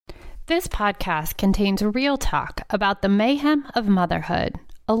This podcast contains real talk about the mayhem of motherhood,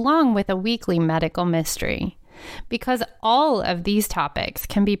 along with a weekly medical mystery. Because all of these topics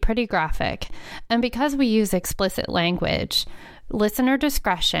can be pretty graphic, and because we use explicit language, listener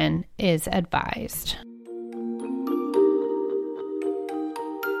discretion is advised.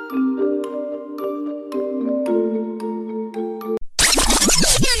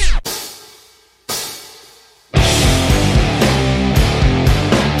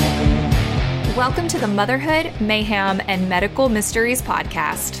 Welcome to the Motherhood, Mayhem, and Medical Mysteries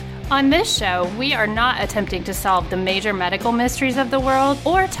podcast. On this show, we are not attempting to solve the major medical mysteries of the world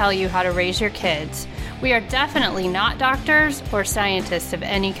or tell you how to raise your kids. We are definitely not doctors or scientists of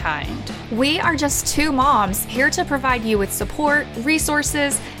any kind. We are just two moms here to provide you with support,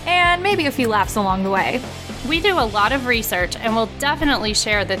 resources, and maybe a few laughs along the way. We do a lot of research and will definitely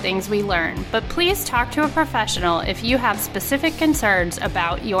share the things we learn, but please talk to a professional if you have specific concerns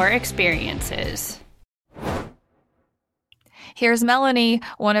about your experiences. Here's Melanie.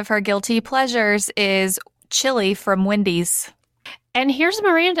 One of her guilty pleasures is chili from Wendy's. And here's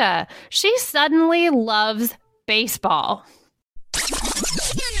Miranda. She suddenly loves baseball.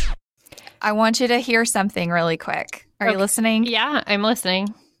 I want you to hear something really quick. Are you listening? Yeah, I'm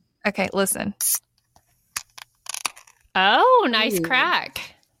listening. Okay, listen. Oh, nice crack.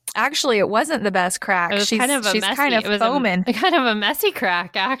 Actually, it wasn't the best crack. She's kind of foaming. Kind of a messy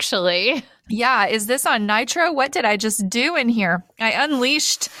crack, actually. Yeah. Is this on nitro? What did I just do in here? I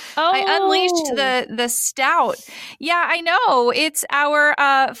unleashed the stout. Yeah, I know. It's our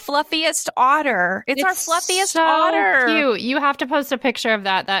fluffiest otter. It's our fluffiest so otter. Cute. You have to post a picture of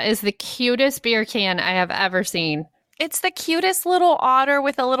that. That is the cutest beer can I have ever seen. It's the cutest little otter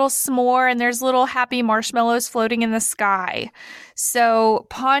with a little s'more, and there's little happy marshmallows floating in the sky. So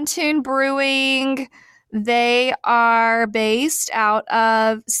Pontoon Brewing, they are based out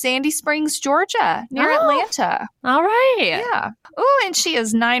of Sandy Springs, Georgia, near Atlanta. All right. Yeah. Oh, and she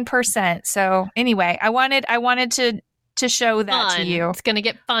is 9%. So anyway, I wanted to show that to you. It's gonna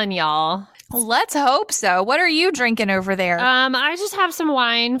get fun, y'all. Let's hope so. What are you drinking over there? I just have some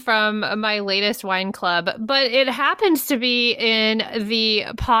wine from my latest wine club, but it happens to be in the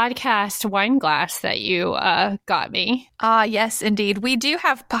podcast wine glass that you got me. Yes, indeed. We do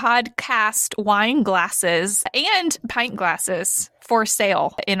have podcast wine glasses and pint glasses for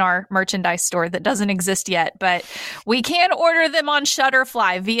sale in our merchandise store that doesn't exist yet, but we can order them on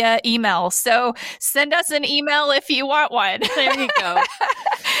Shutterfly via email. So send us an email if you want one. There you go.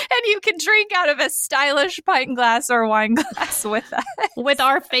 And you can drink out of a stylish pint glass or wine glass with us. With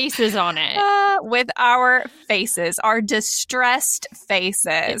our faces on it. With our faces, our distressed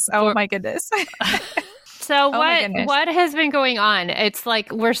faces. Oh my goodness. So what has been going on? It's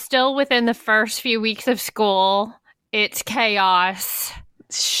like we're still within the first few weeks of school. It's chaos.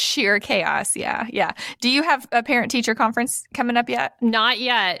 Sheer chaos. Yeah. Yeah. Do you have a parent-teacher conference coming up yet? Not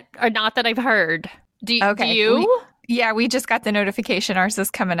yet. Or not that I've heard. Do you? We just got the notification. Ours is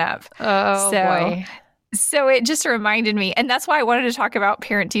coming up. Oh, boy. So it just reminded me, and that's why I wanted to talk about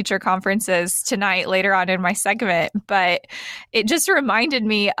parent-teacher conferences tonight later on in my segment, but it just reminded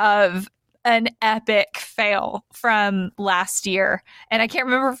me of an epic fail from last year. And I can't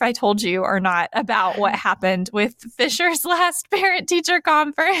remember if I told you or not about what happened with Fisher's last parent-teacher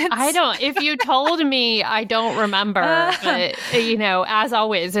conference. If you told me, I don't remember. But, as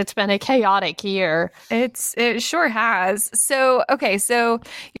always, it's been a chaotic year. It sure has. So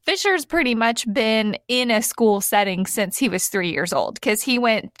Fisher's pretty much been in a school setting since he was 3 years old because he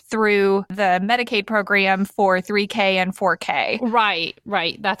went through the Medicaid program for 3K and 4K.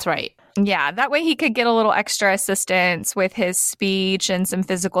 Right. That's right. Yeah, that way he could get a little extra assistance with his speech and some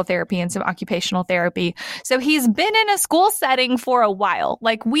physical therapy and some occupational therapy. So he's been in a school setting for a while.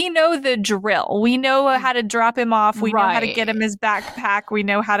 Like, we know the drill. We know how to drop him off. We know how to get him his backpack. We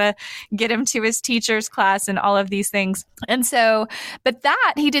know how to get him to his teacher's class and all of these things. And so, but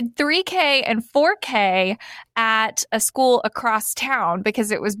he did 3K and 4K at a school across town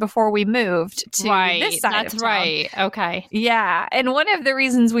because it was before we moved to this side of town. That's right. Okay. Yeah. And one of the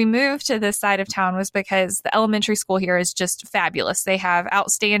reasons we moved to this side of town was because the elementary school here is just fabulous. They have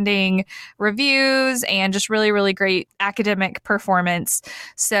outstanding reviews and just really, really great academic performance.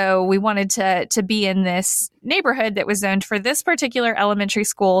 So we wanted to be in this neighborhood that was zoned for this particular elementary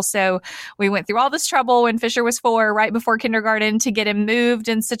school. So we went through all this trouble when Fisher was 4, right before kindergarten, to get him moved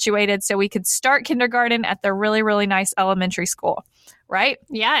and situated so we could start kindergarten at the really, really nice elementary school. Right?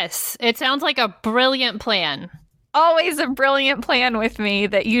 Yes. It sounds like a brilliant plan. Always a brilliant plan with me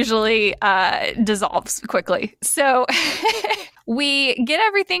that usually dissolves quickly. So we get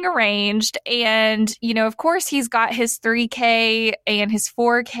everything arranged. And, of course, he's got his 3K and his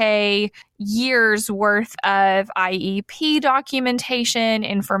 4K years worth of IEP documentation,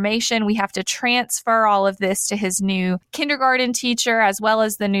 information. We have to transfer all of this to his new kindergarten teacher, as well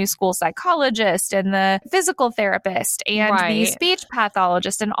as the new school psychologist and the physical therapist and the speech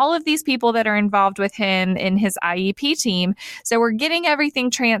pathologist and all of these people that are involved with him in his IEP team. So we're getting everything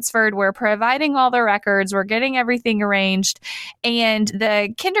transferred. We're providing all the records. We're getting everything arranged. And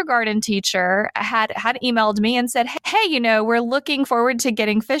the kindergarten teacher had emailed me and said, hey, we're looking forward to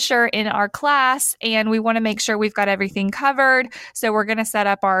getting Fisher in our class, and we want to make sure we've got everything covered. So we're going to set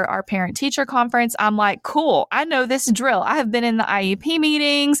up our parent-teacher conference. I'm like, cool. I know this drill. I have been in the IEP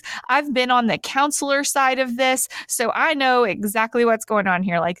meetings. I've been on the counselor side of this. So I know exactly what's going on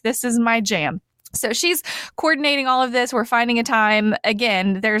here. Like, this is my jam. So she's coordinating all of this. We're finding a time.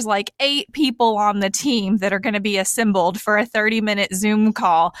 Again, there's like 8 people on the team that are going to be assembled for a 30-minute Zoom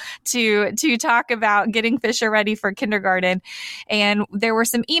call to talk about getting Fisher ready for kindergarten. And there were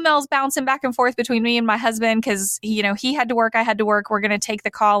some emails bouncing back and forth between me and my husband because, he had to work, I had to work. We're going to take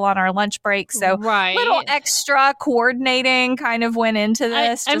the call on our lunch break. So little extra coordinating kind of went into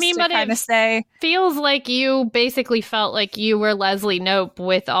this. But it feels like you basically felt like you were Leslie Knope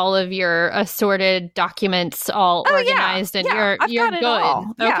with all of your assorted documents all organized and you're good.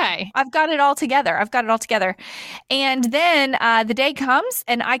 Okay. I've got it all together. And then the day comes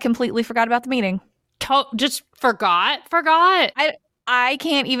and I completely forgot about the meeting. Just forgot? I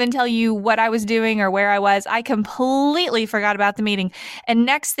can't even tell you what I was doing or where I was. I completely forgot about the meeting. And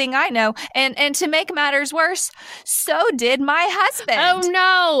next thing I know, and to make matters worse, so did my husband. Oh,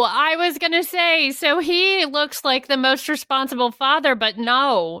 no. I was going to say, so he looks like the most responsible father, but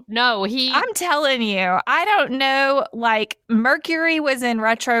no, I'm telling you, I don't know, like Mercury was in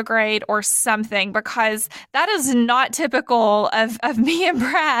retrograde or something, because that is not typical of me and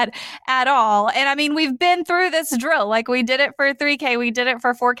Brad at all. And I mean, we've been through this drill. Like, we did it for 3K. We did it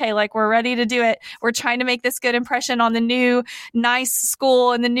for 4K. Like, we're ready to do it. We're trying to make this good impression on the new nice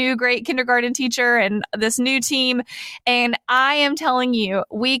school and the new great kindergarten teacher and this new team. And I am telling you,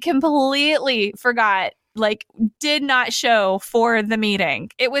 we completely forgot, like, did not show for the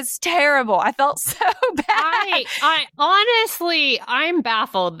meeting. It was terrible. I felt so bad. I honestly, I'm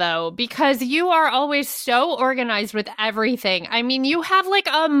baffled though, because you are always so organized with everything. I mean, you have like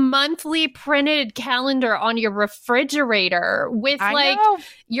a monthly printed calendar on your refrigerator with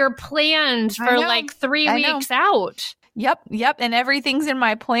your plans for like 3 weeks out. Yep. And everything's in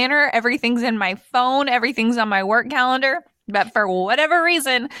my planner. Everything's in my phone. Everything's on my work calendar. But for whatever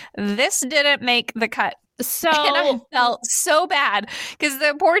reason, this didn't make the cut. So and I felt so bad because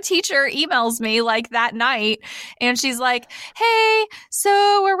the poor teacher emails me like that night and she's like, hey,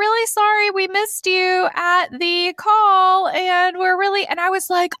 so we're really sorry we missed you at the call and I was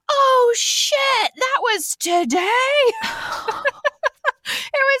like, oh shit, that was today.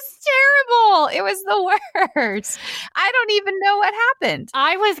 It was terrible. It was the worst. I don't even know what happened.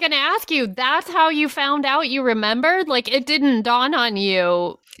 I was going to ask you, that's how you found out you remembered? Like, it didn't dawn on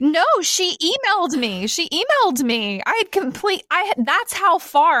you. No, she emailed me. That's how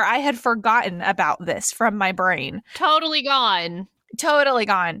far I had forgotten about this from my brain. Totally gone.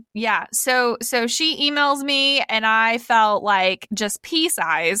 Yeah. So she emails me and I felt like just peace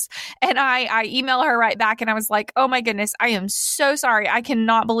eyes. And I email her right back and I was like, oh my goodness, I am so sorry. I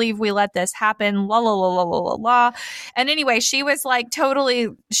cannot believe we let this happen. La la la la la la la. And anyway, she was like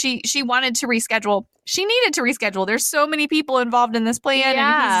she wanted to reschedule. She needed to reschedule. There's so many people involved in this plan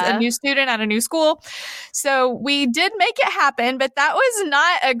and he's a new student at a new school. So we did make it happen, but that was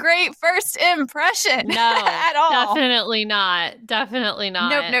not a great first impression. No, at all. Definitely not.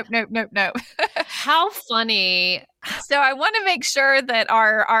 Nope. How funny. So I want to make sure that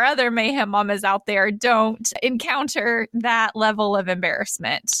our other Mayhem mamas out there don't encounter that level of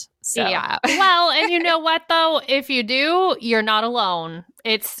embarrassment. So. Yeah. Well, and you know what though? If you do, you're not alone.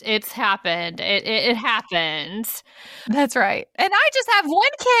 It's happened. It happens. That's right. And I just have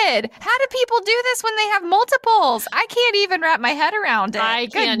one kid. How do people do this when they have multiples? I can't even wrap my head around it. I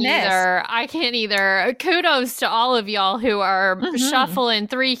can't either. Kudos to all of y'all who are shuffling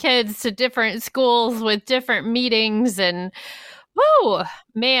 3 kids to different schools with different meetings and whoo,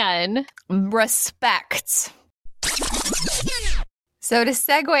 man. Respect. So to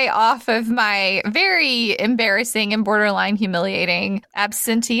segue off of my very embarrassing and borderline humiliating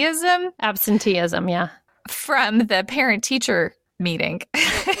absenteeism, yeah, from the parent-teacher meeting,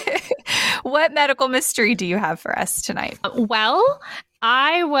 What medical mystery do you have for us tonight? Well,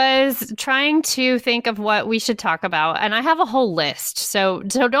 I was trying to think of what we should talk about, and I have a whole list. So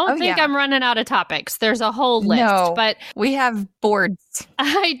don't think I'm running out of topics. There's a whole list. No, but we have boards.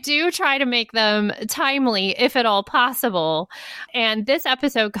 I do try to make them timely, if at all possible. And this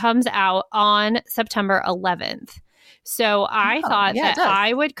episode comes out on September 11th. So I thought that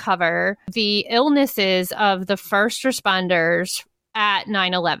I would cover the illnesses of the first responders at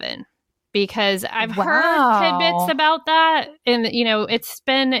 9/11. Because I've heard tidbits about that. And, it's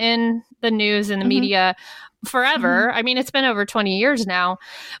been in the news and the media forever. I mean, it's been over 20 years now.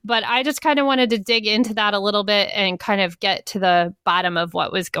 But I just kind of wanted to dig into that a little bit and kind of get to the bottom of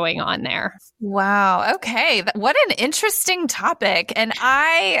what was going on there. Wow. Okay. What an interesting topic. And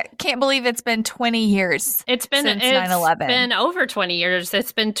I can't believe it's been 20 years since 9/11. It's been over 20 years.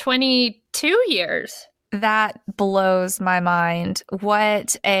 It's been 22 years. That blows my mind.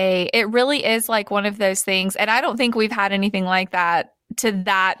 It really is like one of those things. And I don't think we've had anything like that to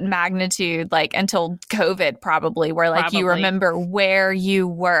that magnitude, like until COVID probably, where like you remember where you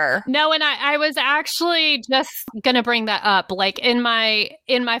were. No, and I was actually just gonna bring that up. Like in my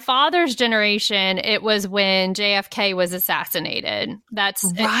father's generation, it was when JFK was assassinated. That's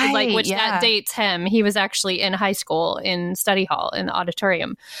right, that dates him. He was actually in high school in study hall in the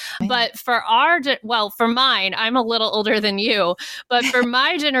auditorium. But for for mine, I'm a little older than you, but for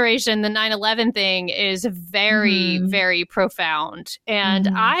my generation, the 9/11 thing is very, very profound. And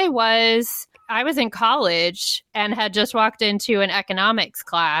I was in college and had just walked into an economics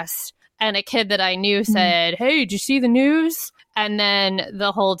class, and a kid that I knew said, "Hey, did you see the news?" And then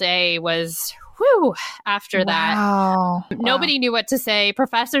the whole day was after that. Nobody knew what to say.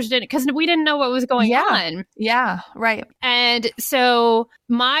 Professors didn't, because we didn't know what was going on. Yeah, right. And so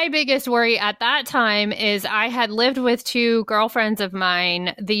my biggest worry at that time is I had lived with two girlfriends of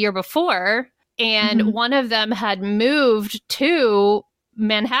mine the year before, and one of them had moved to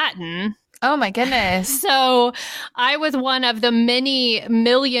Manhattan. Oh my goodness. So I was one of the many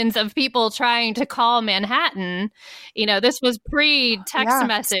millions of people trying to call Manhattan. This was pre-text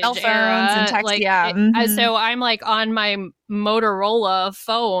message cell phones era. And text, So I'm like on my Motorola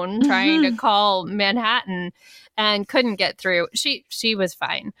phone trying to call Manhattan and couldn't get through. She was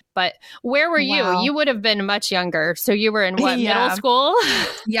fine. But where were you? You would have been much younger. So you were in what, middle school?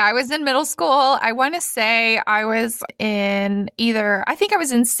 Yeah, I was in middle school. I want to say I was in I think I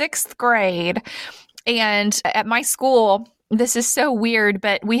was in 6th grade. And at my school, this is so weird,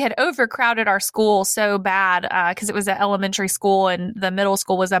 but we had overcrowded our school so bad because it was an elementary school and the middle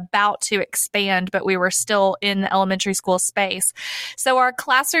school was about to expand, but we were still in the elementary school space. So our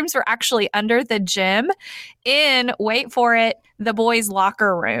classrooms were actually under the gym in, wait for it, the boys'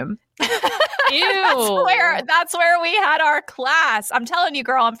 locker room. Ew. That's where we had our class. I'm telling you,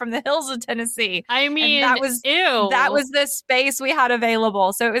 girl, I'm from the hills of Tennessee. I mean, that was the space we had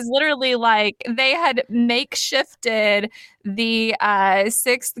available. So it was literally like they had makeshifted the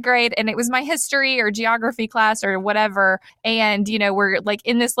 6th grade, and it was my history or geography class or whatever. And, we're like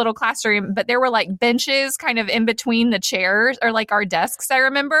in this little classroom, but there were like benches kind of in between the chairs or like our desks, I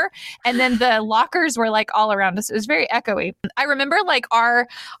remember. And then the lockers were like all around us. It was very echoey. I remember like our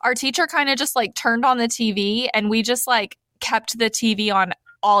teacher kind of just like turned on the TV, and we just like kept the TV on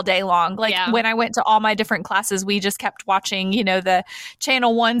all day long. Like when I went to all my different classes, we just kept watching, the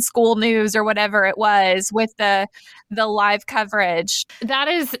Channel 1 school news or whatever it was with the live coverage. That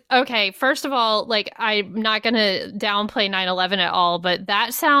is okay. First of all, like, I'm not going to downplay 9/11 at all, but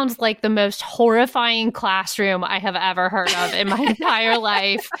that sounds like the most horrifying classroom I have ever heard of in my entire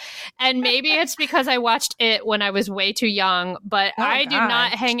life. And maybe it's because I watched it when I was way too young, but I do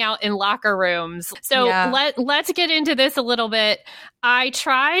not hang out in locker rooms. So let's get into this a little bit. I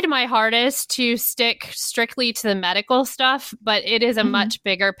tried my hardest to stick strictly to the medical stuff, but it is a much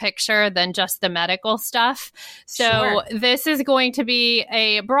bigger picture than just the medical stuff. So this is going to be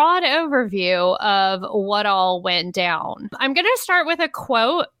a broad overview of what all went down. I'm going to start with a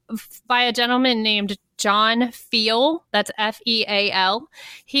quote by a gentleman named John Feal. That's Feal.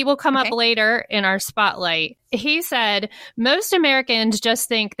 He will come up later in our spotlight. He said, "Most Americans just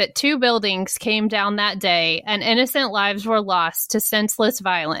think that 2 buildings came down that day and innocent lives were lost to senseless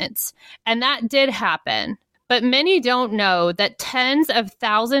violence. And that did happen. But many don't know that tens of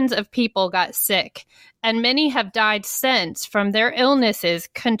thousands of people got sick, and many have died since from their illnesses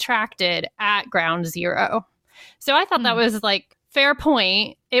contracted at Ground Zero." So I thought that was like fair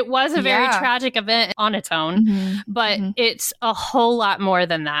point. It was a very tragic event on its own, but it's a whole lot more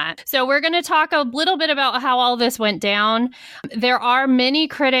than that. So we're going to talk a little bit about how all this went down. There are many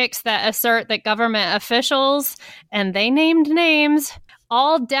critics that assert that government officials, and they named names,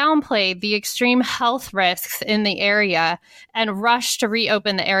 all downplayed the extreme health risks in the area and rushed to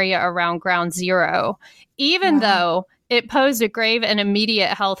reopen the area around Ground Zero, even though it posed a grave and immediate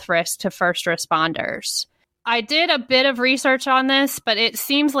health risk to first responders. I did a bit of research on this, but it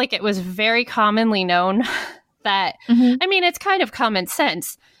seems like it was very commonly known that, I mean, it's kind of common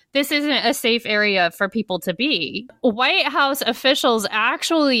sense. This isn't a safe area for people to be. White House officials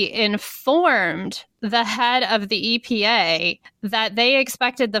actually informed the head of the EPA that they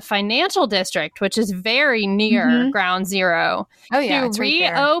expected the financial district, which is very near Ground Zero, to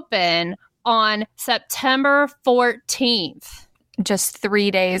reopen on September 14th. Just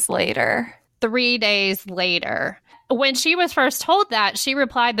 3 days later. 3 days later. When she was first told that, she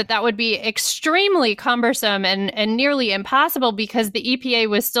replied that that would be extremely cumbersome and nearly impossible because the EPA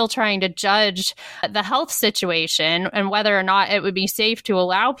was still trying to judge the health situation and whether or not it would be safe to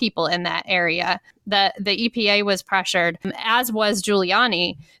allow people in that area. The EPA was pressured, as was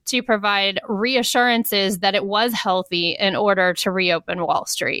Giuliani, to provide reassurances that it was healthy in order to reopen Wall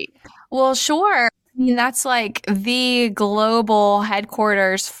Street. Well, sure. I mean, that's like the global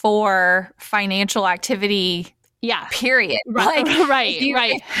headquarters for financial activity. Yeah. Period. Right. Like,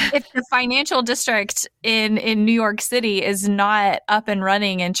 right. If the financial district in New York City is not up and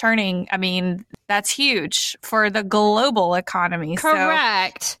running and churning, I mean, that's huge for the global economy.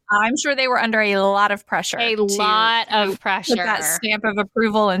 Correct. So I'm sure they were under a lot of pressure. Put that stamp of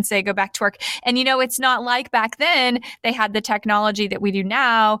approval and say, go back to work. And, you know, it's not like back then they had the technology that we do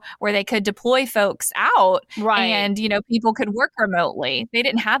now where they could deploy folks out. Right. And, you know, people could work remotely. They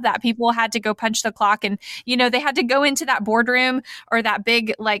didn't have that. People had to go punch the clock and, you know, they had to go into that boardroom or that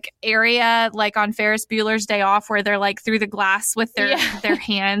big like area like on Ferris Bueller's Day Off where they're like through the glass with their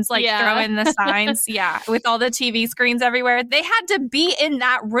hands like throwing the signs. With all the TV screens everywhere. They had to be in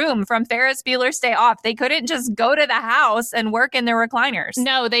that room from Ferris Bueller's Day Off. They couldn't just go to the house and work in their recliners.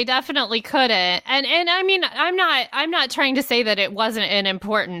 No, they definitely couldn't. And I mean, I'm not trying to say that it wasn't an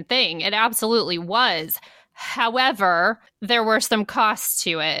important thing. It absolutely was. However, there were some costs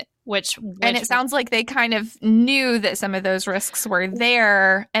to it. And it sounds like they kind of knew that some of those risks were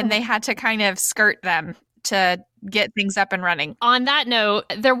there and they had to kind of skirt them to get things up and running. On that note,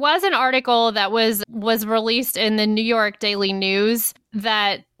 there was an article that was released in the New York Daily News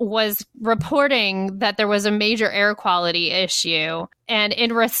that was reporting that there was a major air quality issue. And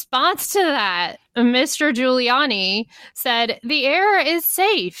in response to that, Mr. Giuliani said, the air is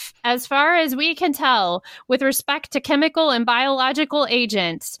safe as far as we can tell with respect to chemical and biological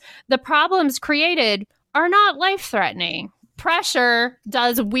agents. The problems created are not life-threatening. Pressure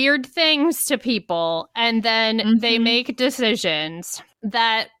does weird things to people, and then they make decisions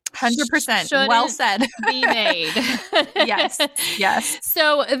that 100%. Well said. Be made. Yes.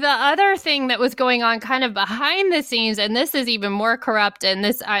 So the other thing that was going on kind of behind the scenes, and this is even more corrupt, and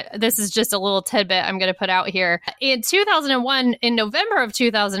this is just a little tidbit I'm going to put out here. In November of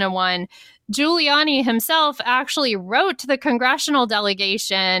 2001, Giuliani himself actually wrote to the congressional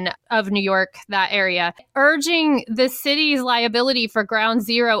delegation of New York, that area, urging the city's liability for Ground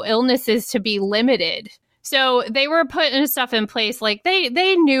Zero illnesses to be limited. So they were putting stuff in place like they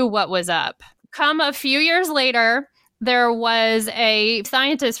knew what was up. Come a few years later, there was a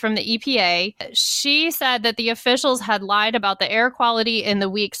scientist from the EPA. She said that the officials had lied about the air quality in the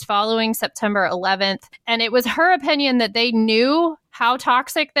weeks following September 11th. And it was her opinion that they knew how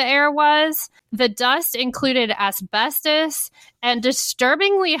toxic the air was. The dust included asbestos and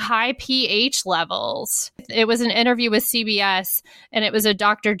disturbingly high pH levels. It was an interview with CBS, and it was a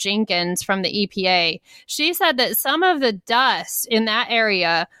Dr. Jenkins from the EPA. She said that some of the dust in that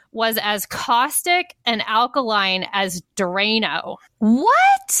area was as caustic and alkaline as Drano.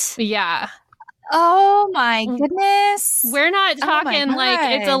 What? Yeah. Oh my goodness. We're not talking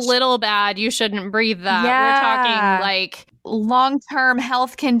like it's a little bad, you shouldn't breathe that. We're talking like long-term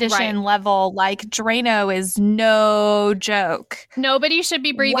health condition level, like Drano is no joke. Nobody should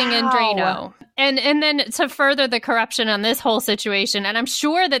be breathing in Drano. And then to further the corruption on this whole situation, and I'm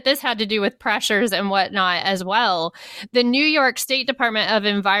sure that this had to do with pressures and whatnot as well, the New York State Department of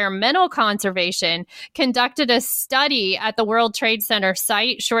Environmental Conservation conducted a study at the World Trade Center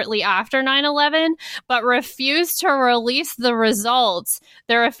site shortly after 9/11, but refused to release the results,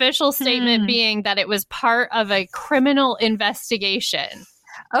 their official statement being that it was part of a criminal investigation.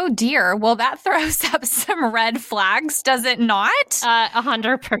 Oh dear. Well, that throws up some red flags, does it not?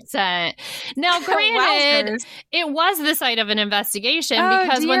 100%. Now, granted, Wowzers. it was the site of an investigation Oh,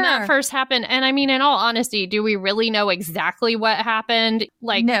 because when that dear. first happened, and I mean, in all honesty, do we really know exactly what happened?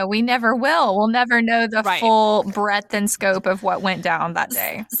 Like, No, we never will. We'll never know the Right. full breadth and scope of what went down that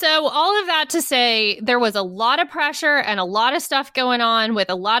day. so all of that to say, there was a lot of pressure and a lot of stuff going on with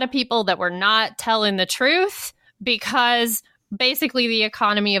a lot of people that were not telling the truth because basically the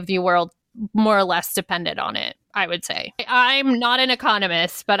economy of the world more or less depended on it, I would say. I'm not an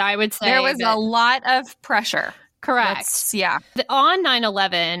economist, but I would say There was that- a lot of pressure. correct. Yeah. On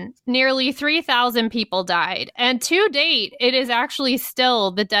 9/11, nearly 3,000 people died. And to date, it is actually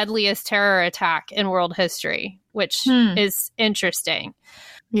still the deadliest terror attack in world history, which is interesting.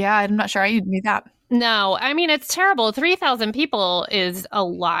 Yeah, I'm not sure I knew that. No, I mean, it's terrible. 3,000 people is a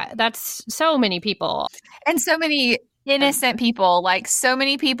lot. That's so many people. And so many innocent people, like so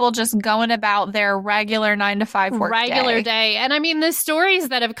many people just going about their regular 9 to 5 work Regular day. And I mean, the stories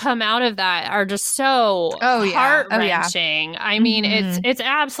that have come out of that are just so Oh, yeah. heart-wrenching. I mean, it's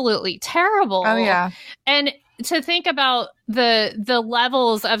absolutely terrible. Oh, yeah. And to think about the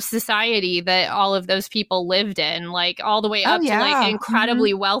levels of society that all of those people lived in, like all the way up to like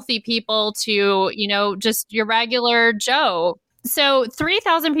incredibly wealthy people to, you know, just your regular Joe. So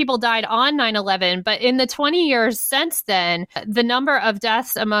 3,000 people died on 9/11, but in the 20 years since then, the number of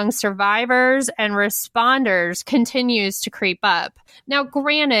deaths among survivors and responders continues to creep up. Now,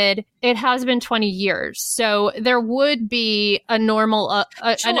 granted, it has been 20 years, so there would be a normal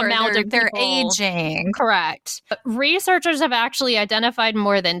an amount of they're people. aging. Correct. Researchers have actually identified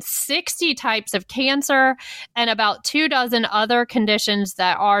more than 60 types of cancer and about 24 other conditions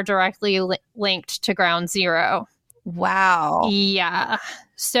that are directly linked to ground zero. Wow. Yeah.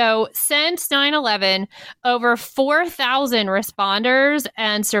 So since 9/11, over 4,000 responders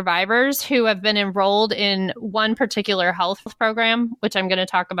and survivors who have been enrolled in one particular health program, which I'm going to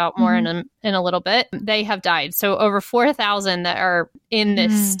talk about more in a little bit, they have died. So over 4,000 that are in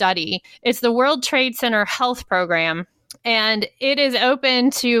this study. It's the World Trade Center Health Program. And it is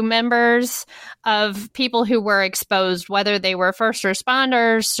open to members of people who were exposed, whether they were first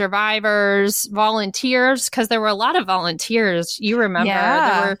responders, survivors, volunteers, because there were a lot of volunteers. You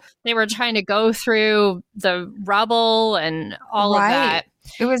remember they were trying to go through the rubble and all of that.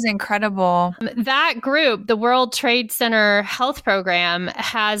 It was incredible. That group, the World Trade Center Health Program,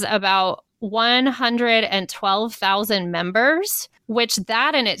 has about 112,000 members, which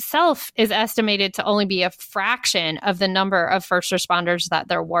that in itself is estimated to only be a fraction of the number of first responders that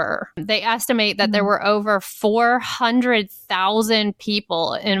there were. They estimate that there were over 400,000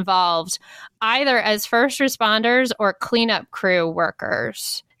 people involved, either as first responders or cleanup crew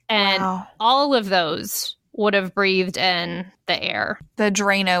workers. And all of those would have breathed in the air. The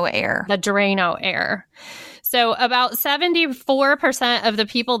Drano air. The Drano air. So about 74% of the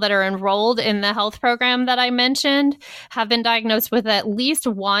people that are enrolled in the health program that I mentioned have been diagnosed with at least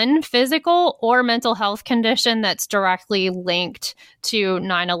one physical or mental health condition that's directly linked to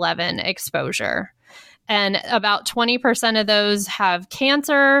 9/11 exposure. And about 20% of those have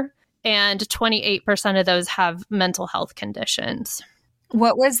cancer and 28% of those have mental health conditions.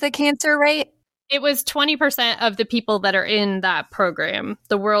 What was the cancer rate? It was 20% of the people that are in that program,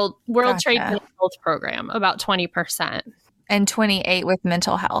 the World Trade Center Health Program, about 20%. And 28 with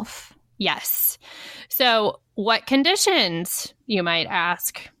mental health. Yes. So what conditions, you might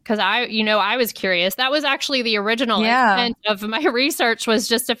ask? Because I was curious. That was actually the original intent of my research, was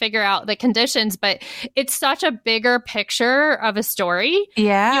just to figure out the conditions. But it's such a bigger picture of a story.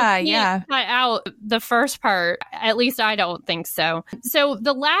 Yeah, you can't cut out the first part. At least I don't think so. So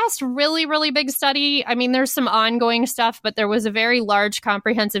the last really, really big study, I mean, there's some ongoing stuff, but there was a very large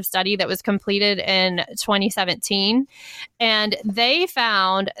comprehensive study that was completed in 2017. And they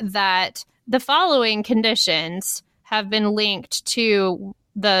found that the following conditions have been linked to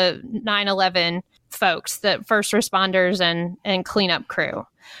the 9/11 folks, the first responders and cleanup crew.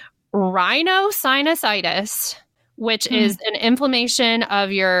 Rhinosinusitis, which is an inflammation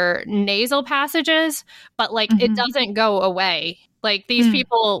of your nasal passages, but it doesn't go away. Like these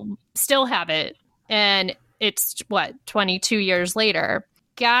people still have it, and it's 22 years later.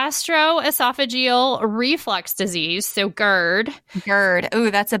 Gastroesophageal reflux disease, so GERD. GERD. Ooh,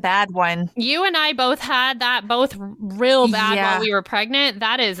 that's a bad one. You and I both had that, both real bad while we were pregnant.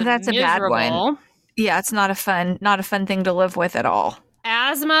 That's miserable. A bad one. Yeah, it's not a fun thing to live with at all.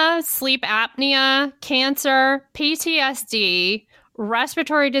 Asthma, sleep apnea, cancer, PTSD,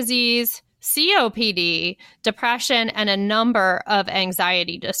 respiratory disease, COPD, depression, and a number of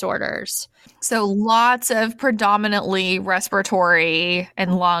anxiety disorders. So lots of predominantly respiratory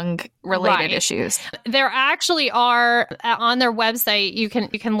and lung related issues. There actually are on their website, you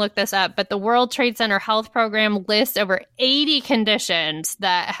can look this up, but the World Trade Center Health Program lists over 80 conditions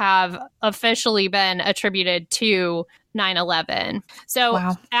that have officially been attributed to 9/11. So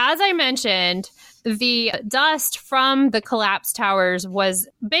as I mentioned, the dust from the collapsed towers was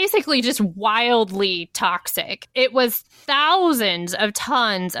basically just wildly toxic. It was thousands of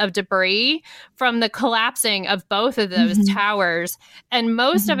tons of debris from the collapsing of both of those towers. And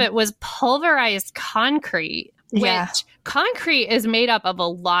most of it was pulverized concrete, which concrete is made up of a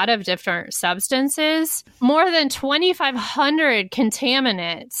lot of different substances, more than 2,500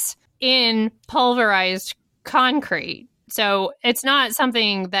 contaminants in pulverized concrete. So it's not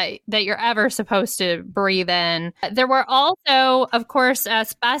something that you're ever supposed to breathe in. There were also, of course,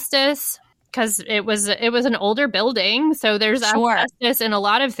 asbestos, because it was an older building. So there's asbestos in a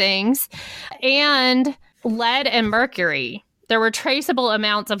lot of things, and lead and mercury. There were traceable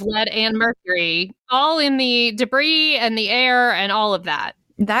amounts of lead and mercury, all in the debris and the air and all of that.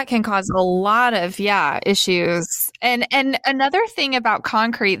 That can cause a lot of, issues. And another thing about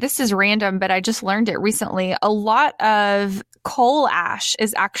concrete, this is random, but I just learned it recently. A lot of coal ash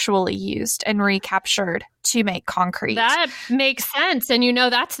is actually used and recaptured to make concrete. That makes sense. And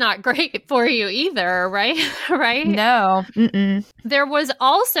that's not great for you either, right? Right? No. Mm-mm. There was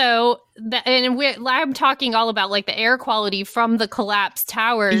also, I'm talking all about like the air quality from the collapsed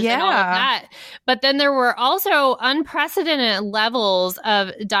towers and all of that. But then there were also unprecedented levels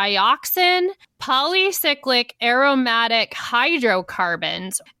of dioxin, polycyclic aromatic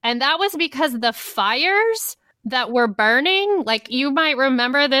hydrocarbons. And that was because the fires that were burning, like you might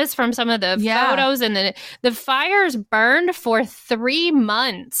remember this from some of the photos, and the fires burned for 3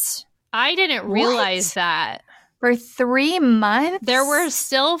 months. I didn't realize that. For 3 months? There were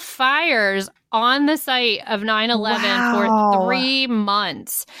still fires on the site of 9/11 for 3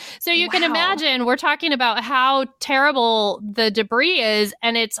 months. So you can imagine, we're talking about how terrible the debris is,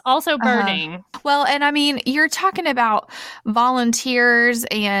 and it's also burning. Well, and I mean, you're talking about volunteers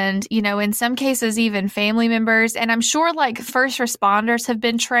and, in some cases, even family members. And I'm sure like first responders have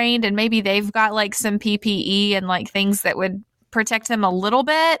been trained, and maybe they've got like some PPE and like things that would protect them a little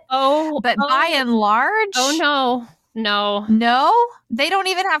bit. But by and large, no, they don't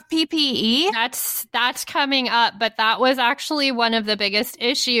even have PPE. That's coming up, but that was actually one of the biggest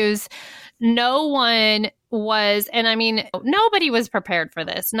issues. No one was, and I mean, nobody was prepared for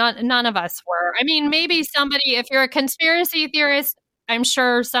this. None of us were. I mean, maybe somebody, if you're a conspiracy theorist, I'm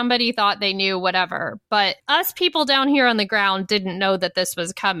sure somebody thought they knew, whatever. But us people down here on the ground didn't know that this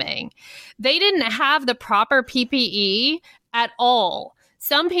was coming. They didn't have the proper PPE at all.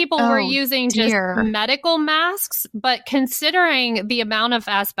 Some people were using just medical masks, but considering the amount of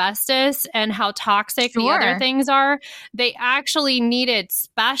asbestos and how toxic the other things are, they actually needed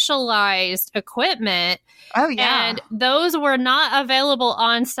specialized equipment. And those were not available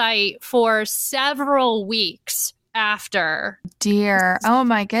on site for several weeks after. Oh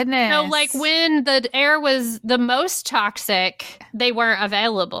my goodness. So like when the air was the most toxic, they weren't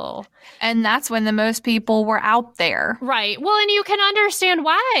available. And that's when the most people were out there. Right. Well, and you can understand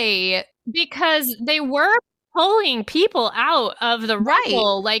why, because they were pulling people out of the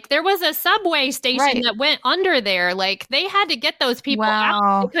rubble. Like there was a subway station that went under there. Like they had to get those people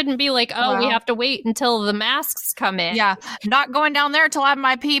out. They couldn't be like, we have to wait until the masks come in. Yeah. Not going down there till I have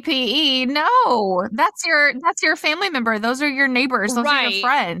my PPE. No, that's your family member. Those are your neighbors. Those are your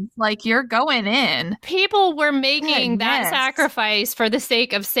friends. Like you're going in. People were making that sacrifice for the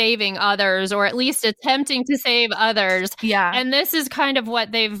sake of saving others, or at least attempting to save others. Yeah. And this is kind of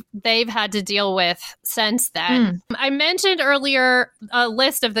what they've had to deal with since then. I mentioned earlier a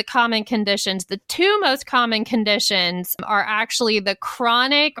list of the common conditions. The 2 most common conditions are actually the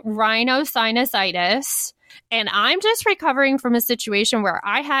chronic rhinosinusitis. And I'm just recovering from a situation where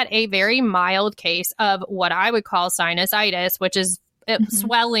I had a very mild case of what I would call sinusitis, which is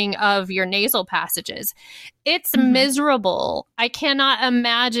swelling of your nasal passages. It's miserable. I cannot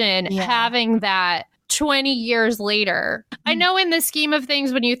imagine having that 20 years later. I know in the scheme of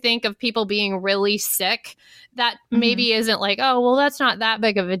things, when you think of people being really sick, that maybe isn't like, that's not that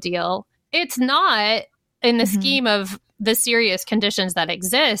big of a deal. It's not in the scheme of the serious conditions that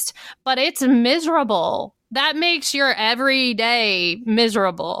exist, but it's miserable. That makes your everyday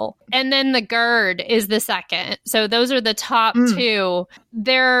miserable. And then the GERD is the second. So those are the top 2.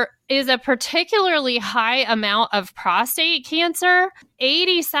 There is a particularly high amount of prostate cancer.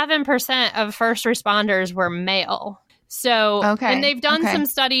 87% of first responders were male. So, Okay. and they've done some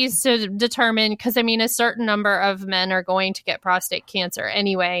studies to determine, because I mean, a certain number of men are going to get prostate cancer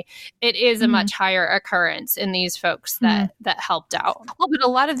anyway. It is a much higher occurrence in these folks that helped out. Well, but a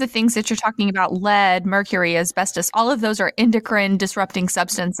lot of the things that you're talking about, lead, mercury, asbestos, all of those are endocrine disrupting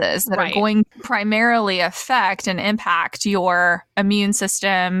substances that are going to primarily affect and impact your immune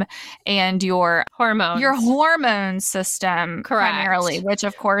system and your hormone system primarily, which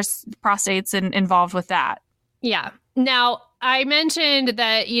of course prostate's involved with that. Yeah. Now, I mentioned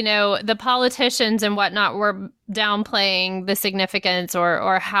that, you know, the politicians and whatnot were downplaying the significance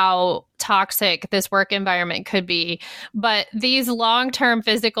or how toxic this work environment could be. But these long-term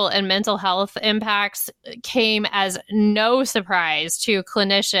physical and mental health impacts came as no surprise to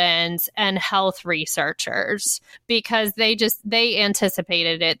clinicians and health researchers because they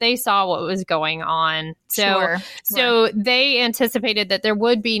anticipated it. They saw what was going on. So they anticipated that there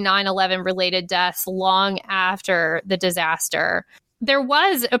would be 9/11 related deaths long after the disaster. There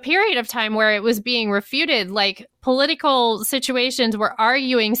was a period of time where it was being refuted, like political situations were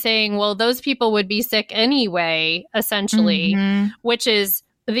arguing, saying, well, those people would be sick anyway, essentially, which is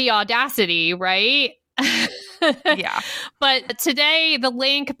the audacity, right? Yeah. But today, the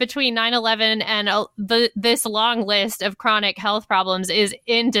link between 9/11 and this long list of chronic health problems is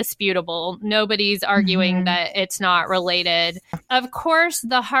indisputable. Nobody's arguing that it's not related. Of course,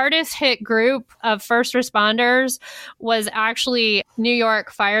 the hardest hit group of first responders was actually New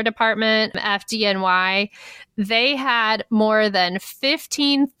York Fire Department, FDNY. They had more than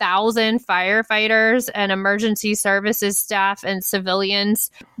 15,000 firefighters and emergency services staff and civilians.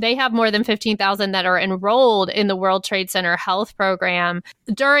 They have more than 15,000 that are enrolled in the World Trade Center health program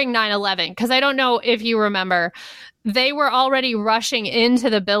during 9/11. Because I don't know if you remember, they were already rushing into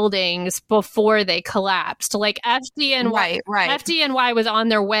the buildings before they collapsed. Like FDNY was on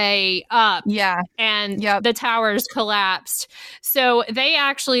their way up. Yeah. And the towers collapsed. So they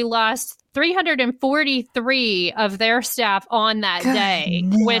actually lost 343 of their staff on that day,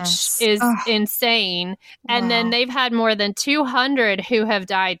 which is insane. And then they've had more than 200 who have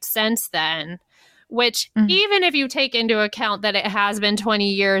died since then, which even if you take into account that it has been 20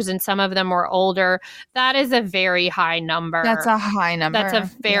 years and some of them were older, that is a very high number. That's a high number. That's a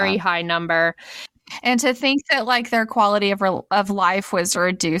very high number. And to think that like their quality of life was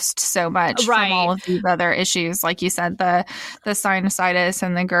reduced so much from all of these other issues, like you said, the sinusitis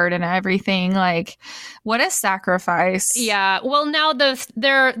and the GERD and everything, like what a sacrifice. Yeah. Well, now there's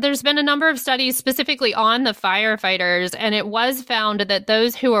been a number of studies specifically on the firefighters, and it was found that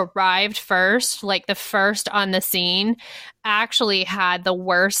those who arrived first, like the first on the scene, actually had the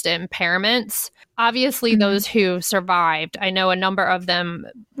worst impairments. Obviously, those who survived, I know a number of them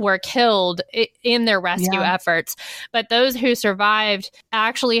were killed in their rescue efforts, but those who survived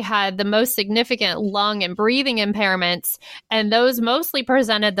actually had the most significant lung and breathing impairments, and those mostly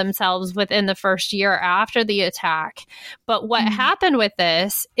presented themselves within the first year after the attack. But what happened with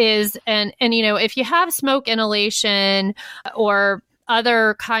this is, and you know, if you have smoke inhalation or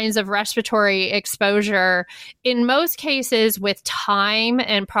other kinds of respiratory exposure, in most cases with time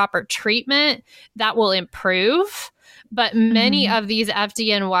and proper treatment, that will improve. But many of these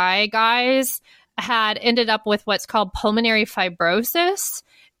FDNY guys had ended up with what's called pulmonary fibrosis,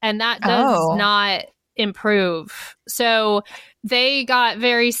 and that does not improve. So they got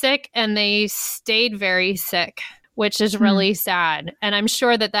very sick and they stayed very sick, which is really sad. And I'm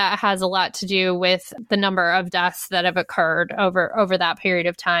sure that has a lot to do with the number of deaths that have occurred over that period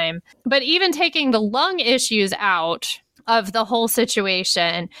of time. But even taking the lung issues out of the whole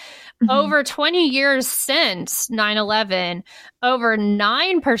situation, over 20 years since 9/11, over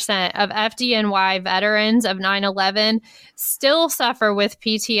 9% of FDNY veterans of 9/11 still suffer with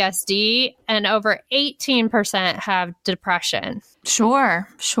PTSD, and over 18% have depression. Sure.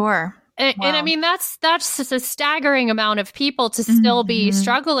 And I mean, that's just a staggering amount of people to still be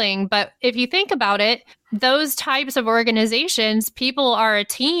struggling. But if you think about it, those types of organizations, people are a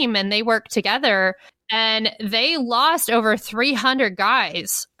team and they work together, and they lost over 300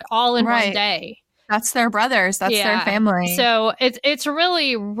 guys all in one day. That's their brothers. That's their family. So it's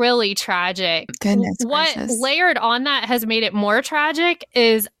really, really tragic. Goodness what gracious. Layered on that has made it more tragic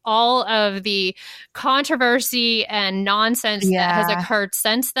is all of the controversy and nonsense that has occurred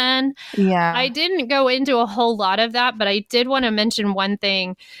since then. Yeah. I didn't go into a whole lot of that, but I did want to mention one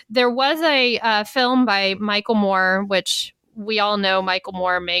thing. There was a film by Michael Moore, which we all know Michael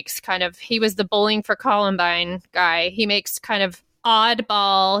Moore makes he was the Bowling for Columbine guy. He makes kind of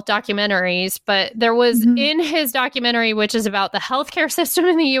oddball documentaries, but there was in his documentary, which is about the healthcare system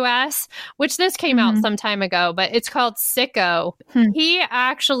in the US, which this came out some time ago, but it's called Sicko. He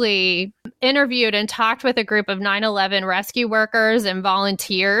actually interviewed and talked with a group of 9/11 rescue workers and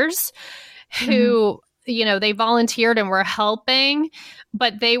volunteers who, they volunteered and were helping,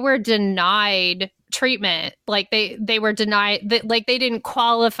 but they were denied treatment. Like they were denied that, like they didn't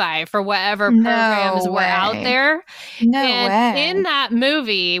qualify for whatever programs were out there. And in that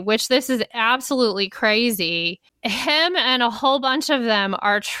movie, which this is absolutely crazy, him and a whole bunch of them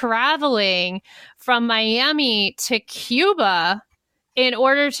are traveling from Miami to Cuba in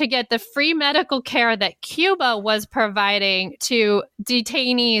order to get the free medical care that Cuba was providing to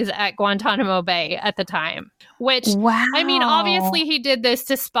detainees at Guantanamo Bay at the time. Which, I mean, obviously he did this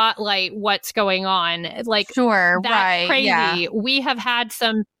to spotlight what's going on. Like, that's crazy. Yeah. We have had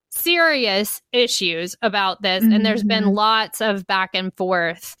some serious issues about this, and there's been lots of back and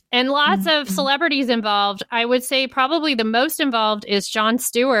forth and lots of celebrities involved. I would say probably the most involved is Jon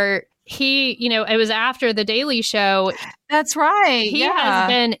Stewart. He, it was after The Daily Show. That's right. He has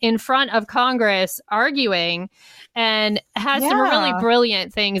been in front of Congress arguing and has some really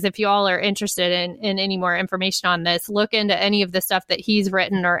brilliant things. If you all are interested in any more information on this, look into any of the stuff that he's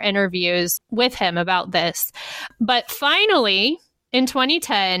written or interviews with him about this. But finally, in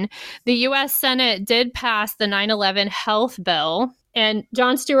 2010, the U.S. Senate did pass the 9/11 health bill, and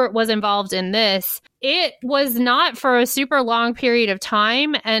Jon Stewart was involved in this. It was not for a super long period of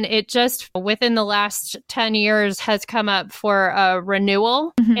time, and it just within the last 10 years has come up for a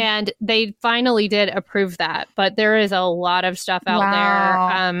renewal, and they finally did approve that. But there is a lot of stuff out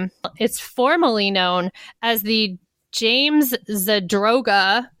there. It's formally known as the James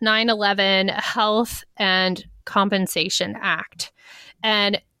Zadroga 9/11 Health and Compensation Act.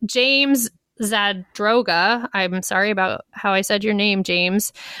 And James Zadroga, I'm sorry about how I said your name,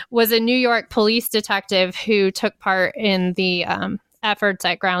 James, was a New York police detective who took part in the efforts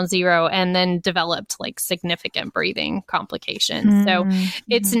at Ground Zero and then developed like significant breathing complications. So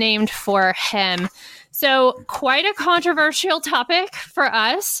it's named for him. So quite a controversial topic for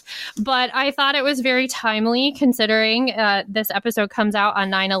us, but I thought it was very timely considering this episode comes out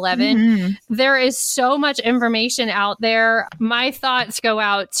on 9/11. There is so much information out there. My thoughts go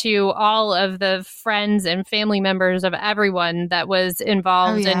out to all of the friends and family members of everyone that was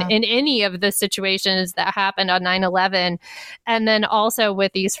involved in any of the situations that happened on 9/11. And then also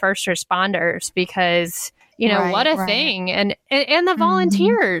with these first responders, because what a thing. And the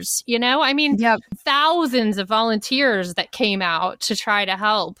volunteers, I mean, thousands of volunteers that came out to try to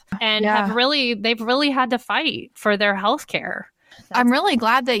help and they've really had to fight for their health care. I'm really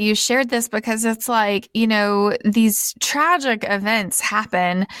glad that you shared this, because it's like, these tragic events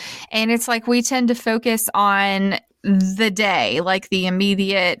happen and it's like we tend to focus on the day, like the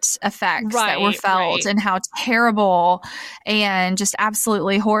immediate effects that were felt and how terrible and just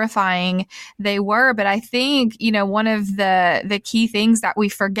absolutely horrifying they were. But I think, one of the key things that we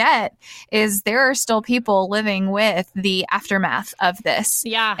forget is there are still people living with the aftermath of this.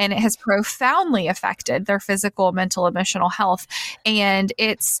 Yeah. And it has profoundly affected their physical, mental, emotional health. And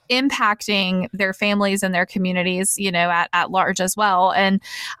it's impacting their families and their communities, at large as well. And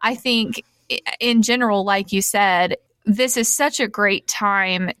I think in general, like you said, this is such a great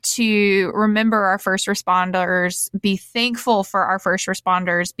time to remember our first responders, be thankful for our first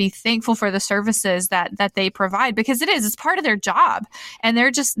responders, be thankful for the services that they provide, because it's part of their job. And they're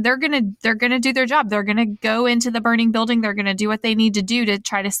going to do their job. They're going to go into the burning building. They're going to do what they need to do to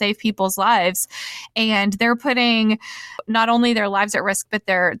try to save people's lives. And they're putting not only their lives at risk, but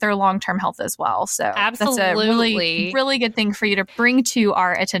their long-term health as well. So absolutely. That's a really, really good thing for you to bring to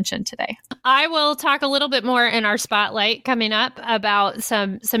our attention today. I will talk a little bit more in our spotlight coming up about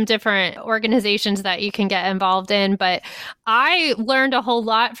some different organizations that you can get involved in. But I learned a whole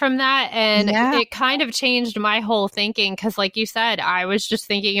lot from that, and it kind of changed my whole thinking, because like you said, I was just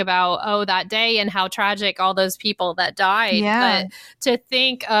thinking about, that day and how tragic all those people that died. But to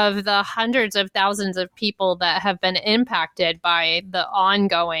think of the hundreds of thousands of people that have been impacted by the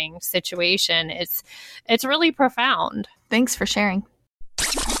ongoing situation, it's really profound. Thanks for sharing.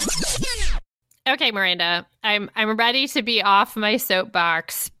 Okay, Miranda, I'm ready to be off my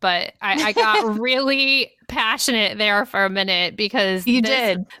soapbox, but I got really passionate there for a minute, because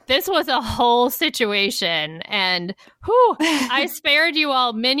this was a whole situation, and I spared you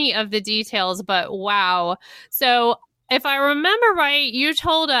all many of the details, but wow. So if I remember right, you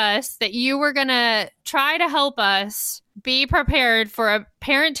told us that you were going to try to help us be prepared for a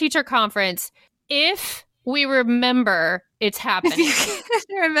parent-teacher conference if we remember it's happening.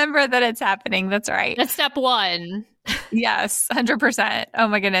 Remember that it's happening. That's right. That's step one. Yes, 100%. Oh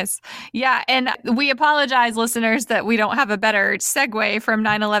my goodness. Yeah. And we apologize, listeners, that we don't have a better segue from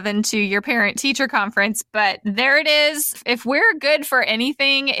 9/11 to your parent teacher conference, but there it is. If we're good for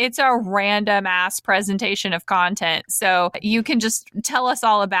anything, it's a random ass presentation of content. So you can just tell us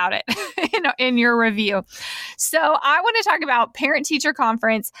all about it in your review. So I want to talk about parent teacher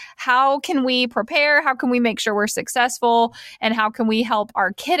conference. How can we prepare? How can we make sure we're successful? And how can we help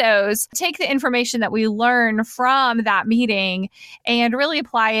our kiddos take the information that we learn from that meeting and really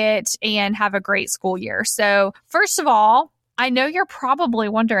apply it and have a great school year? So first of all, I know you're probably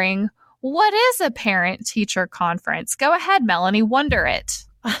wondering, what is a parent teacher conference? Go ahead, Melanie, wonder it.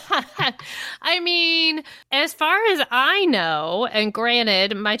 I mean, as far as I know, and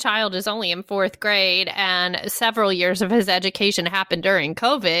granted, my child is only in 4th grade and several years of his education happened during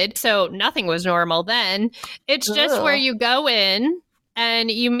COVID, so nothing was normal then. It's just where you go in and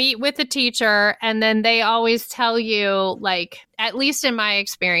you meet with the teacher, and then they always tell you, like, at least in my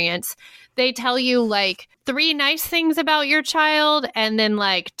experience, they tell you like 3 nice things about your child and then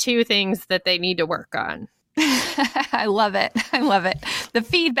like 2 things that they need to work on. I love it. I love it. The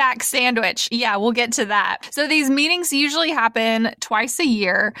feedback sandwich. Yeah, we'll get to that. So these meetings usually happen twice a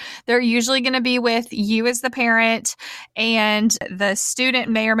year. They're usually going to be with you as the parent, and the student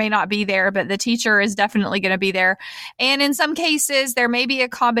may or may not be there, but the teacher is definitely going to be there. And in some cases, there may be a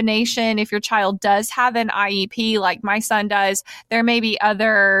combination. If your child does have an IEP, like my son does, there may be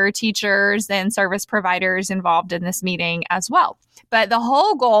other teachers and service providers involved in this meeting as well. But the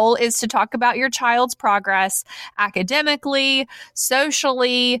whole goal is to talk about your child's progress academically,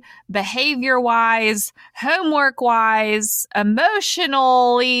 socially, behavior-wise, homework-wise,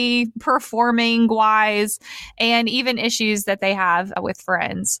 emotionally, performing-wise, and even issues that they have with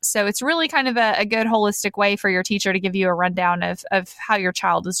friends. So it's really kind of a good holistic way for your teacher to give you a rundown of how your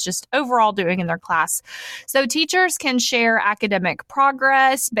child is just overall doing in their class. So teachers can share academic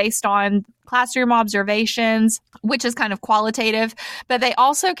progress based on classroom observations, which is kind of qualitative, but they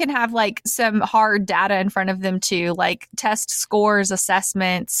also can have like some hard data in front of them too, like test scores,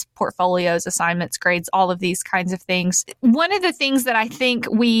 assessments, portfolios, assignments, grades, all of these kinds of things. One of the things that I think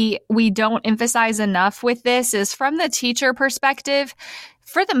we don't emphasize enough with this is from the teacher perspective.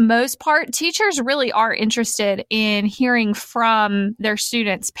 For the most part, teachers really are interested in hearing from their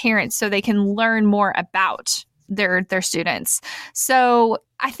students' parents so they can learn more about their students. So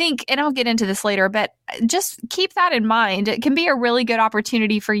I think, and I'll get into this later, but just keep that in mind. It can be a really good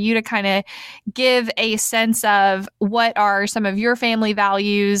opportunity for you to kind of give a sense of what are some of your family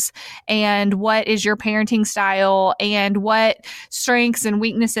values and what is your parenting style and what strengths and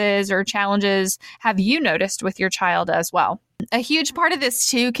weaknesses or challenges have you noticed with your child as well. A huge part of this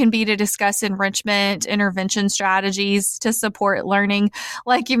too can be to discuss enrichment, intervention strategies to support learning.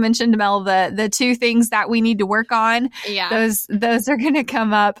 Like you mentioned, Mel, the 2 things that we need to work on, those are going to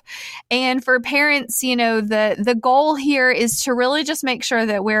come up. And for parents, you know, the goal here is to really just make sure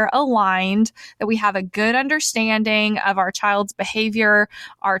that we're aligned, that we have a good understanding of our child's behavior,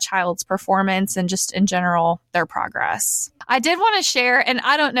 our child's performance, and just in general, their progress. I did want to share, and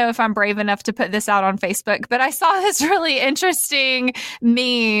I don't know if I'm brave enough to put this out on Facebook, but I saw this really interesting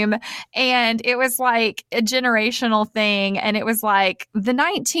meme, and it was like a generational thing, and it was like the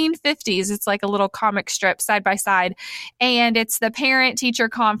 1950s. It's like a little comic strip side by side, and it's the parent-teacher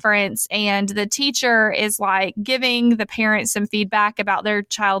conference, and the teacher is like giving the parents some feedback about their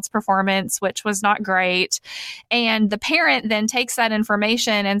child's performance, which was not great, and the parent then takes that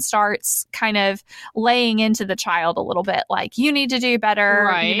information and starts kind of laying into the child a little bit, like, you need to do better.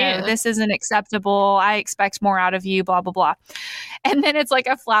 Right. You know, this isn't acceptable. I expect more out of you, blah, blah, blah. And then it's like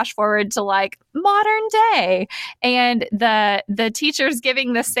a flash forward to like modern day. And the teacher's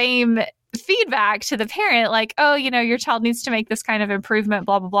giving the same feedback to the parent, like, oh, you know, your child needs to make this kind of improvement,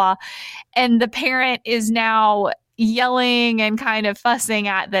 blah, blah, blah. And the parent is now yelling and kind of fussing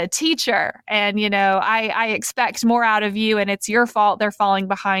at the teacher. And, you know, I expect more out of you and it's your fault they're falling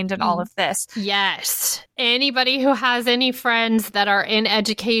behind in all of this. Yes. Anybody who has any friends that are in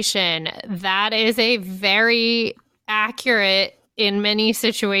education, that is a very accurate, in many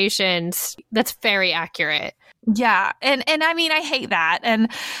situations, that's very accurate. Yeah. And I mean, I hate that.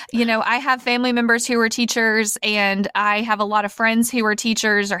 And, you know, I have family members who are teachers, and I have a lot of friends who are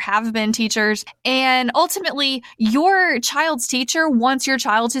teachers or have been teachers. And ultimately, your child's teacher wants your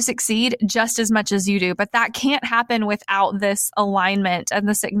child to succeed just as much as you do. But that can't happen without this alignment and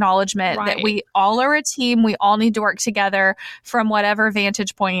this acknowledgement that we all are a team. We all need to work together from whatever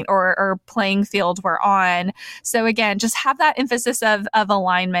vantage point or playing field we're on. So again, just have that emphasis of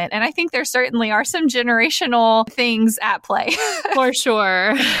alignment. And I think there certainly are some generational things at play. For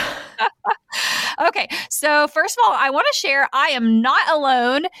sure. Okay, so first of all, I want to share I am not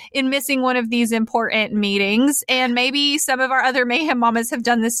alone in missing one of these important meetings, and maybe some of our other Mayhem Mamas have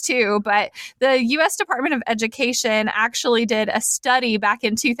done this too, but the U.S. Department of Education actually did a study back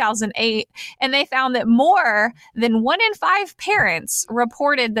in 2008, and they found that more than 1 in 5 parents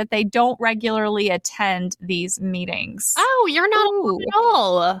reported that they don't regularly attend these meetings. Oh, you're not alone at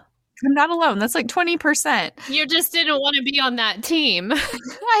all. I'm not alone. That's like 20%. You just didn't want to be on that team.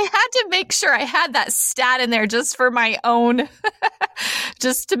 I had to make sure I had that stat in there just for my own,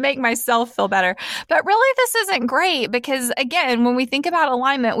 just to make myself feel better. But really, this isn't great because, again, when we think about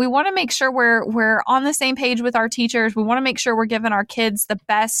alignment, we want to make sure we're on the same page with our teachers. We want to make sure we're giving our kids the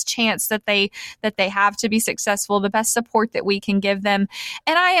best chance that they have to be successful, the best support that we can give them.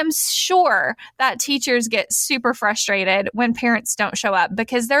 And I am sure that teachers get super frustrated when parents don't show up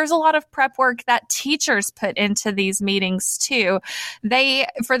because there's a lot of prep work that teachers put into these meetings too. They,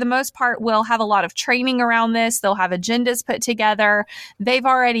 for the most part, will have a lot of training around this. They'll have agendas put together. They've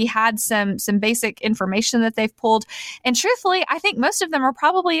already had some basic information that they've pulled. And truthfully, I think most of them are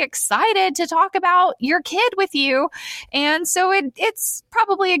probably excited to talk about your kid with you. And so it's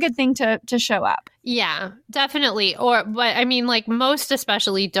probably a good thing to show up. Yeah, definitely. But I mean, like most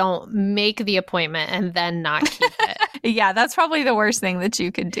especially don't make the appointment and then not keep it. Yeah, that's probably the worst thing that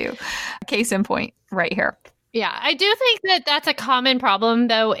you could do. Case in point right here. Yeah, I do think that that's a common problem,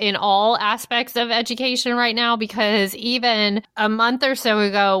 though, in all aspects of education right now, because even a month or so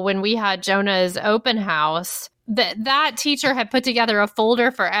ago when we had Jonah's open house, that teacher had put together a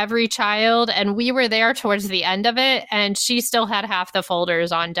folder for every child, and we were there towards the end of it, and she still had half the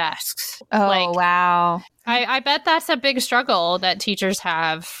folders on desks. Oh, wow. I bet that's a big struggle that teachers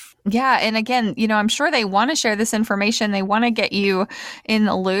have. Yeah. And again, I'm sure they want to share this information. They want to get you in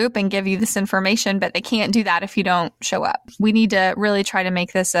the loop and give you this information, but they can't do that if you don't show up. We need to really try to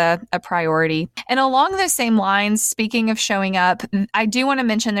make this a priority. And along those same lines, speaking of showing up, I do want to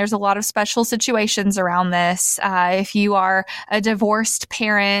mention there's a lot of special situations around this. If you are a divorced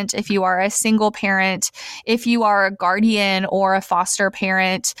parent, if you are a single parent, if you are a guardian or a foster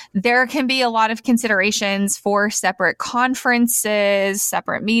parent, there can be a lot of considerations for separate conferences,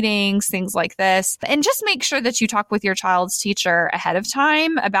 separate meetings, things like this. And just make sure that you talk with your child's teacher ahead of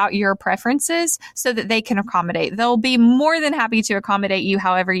time about your preferences so that they can accommodate. They'll be more than happy to accommodate you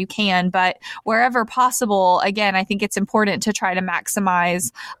however you can, but wherever possible, again, I think it's important to try to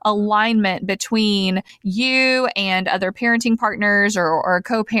maximize alignment between you and other parenting partners or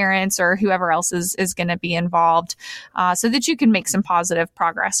co-parents or whoever else is going to be involved so that you can make some positive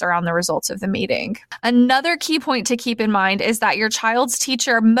progress around the results of the meeting. Another key point to keep in mind is that your child's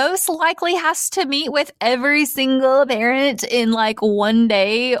teacher most likely has to meet with every single parent in like one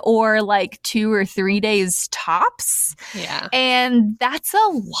day or like 2 or 3 days tops. Yeah. And that's a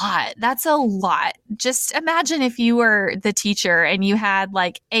lot. That's a lot. Just imagine if you were the teacher and you had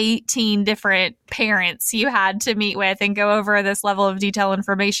like 18 different parents you had to meet with and go over this level of detail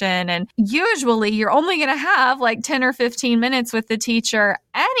information. And usually you're only going to have like 10 or 15 minutes with the teacher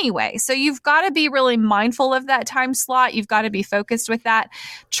anyway. So you've got to be really mindful of that time slot. You've got to be focused with that.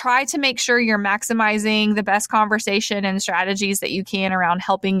 Try to make sure you're maximizing the best conversation and strategies that you can around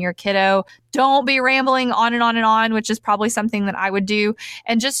helping your kiddo. Don't be rambling on and on and on, which is probably something that I would do.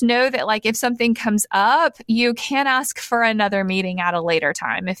 And just know that like if something comes up, you can ask for another meeting at a later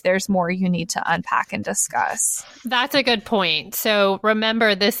time if there's more you need to unpack and discuss. That's a good point. So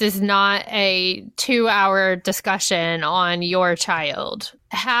remember, this is not a 2-hour discussion on your child.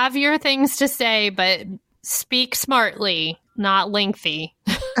 Have your things to say, but speak smartly, not lengthy.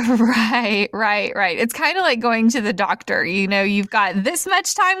 Right. It's kind of like going to the doctor. You've got this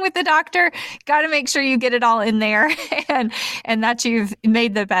much time with the doctor, got to make sure you get it all in there and that you've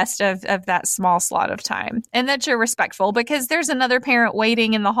made the best of that small slot of time and that you're respectful because there's another parent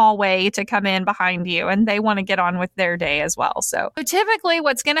waiting in the hallway to come in behind you and they want to get on with their day as well. So typically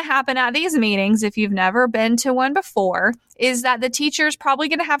what's going to happen at these meetings, if you've never been to one before, is that the teacher's probably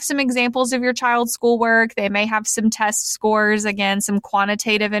going to have some examples of your child's schoolwork. They may have some test scores, again, some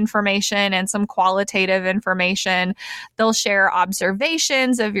quantitative information and some qualitative information. They'll share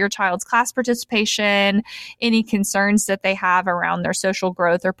observations of your child's class participation, any concerns that they have around their social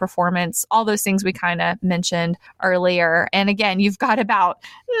growth or performance, all those things we kind of mentioned earlier. And again, you've got about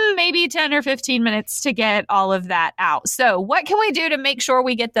maybe 10 or 15 minutes to get all of that out. So what can we do to make sure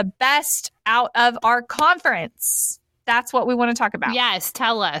we get the best out of our conference? That's what we want to talk about. Yes,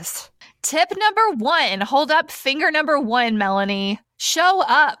 tell us. Tip number 1, hold up finger number 1, Melanie. Show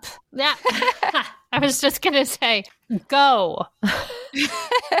up. Yeah. I was just going to say, go.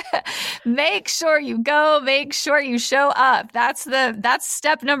 Make sure you go, make sure you show up. That's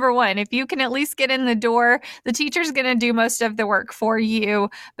step number one. If you can at least get in the door, the teacher's going to do most of the work for you,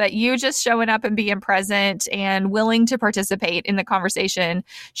 but you just showing up and being present and willing to participate in the conversation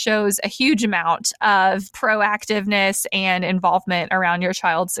shows a huge amount of proactiveness and involvement around your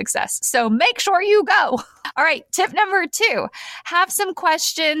child's success. So make sure you go. All right. Tip number 2, have some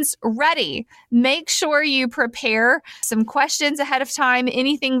questions ready. Make sure you prepare some questions ahead of time,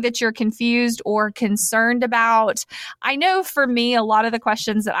 anything that you're confused or concerned about. I know for me, a lot of the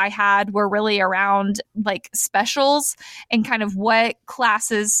questions that I had were really around like specials and kind of what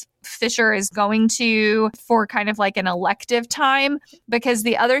classes Fisher is going to for kind of like an elective time. Because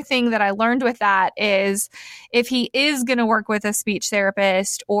the other thing that I learned with that is if he is going to work with a speech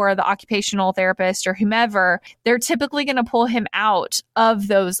therapist or the occupational therapist or whomever, they're typically going to pull him out of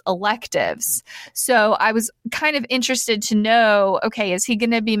those electives. So I was kind of interested to know, okay, is he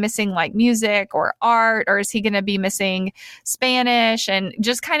going to be missing like music or art, or is he going to be missing Spanish, and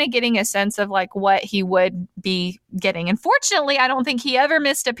just kind of getting a sense of like what he would be getting. And fortunately, I don't think he ever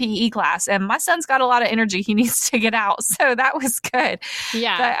missed a PE class, and my son's got a lot of energy he needs to get out. So that was good.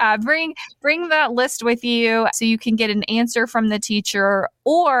 Yeah. But bring that list with you so you can get an answer from the teacher,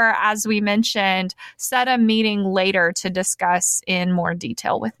 or as we mentioned, set a meeting later to discuss in more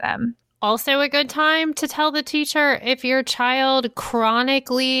detail with them. Also a good time to tell the teacher if your child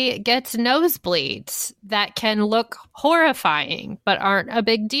chronically gets nosebleeds that can look horrifying but aren't a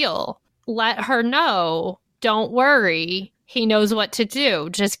big deal. Let her know, don't worry, he knows what to do.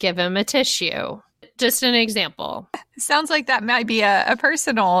 Just give him a tissue. Just an example. Sounds like that might be a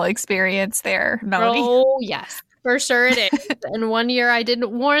personal experience there, Melody. Oh, yes. For sure it is. And one year I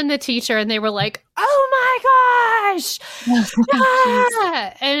didn't warn the teacher and they were like, oh my gosh.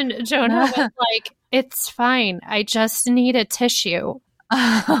 Ah! And Jonah was like, it's fine. I just need a tissue.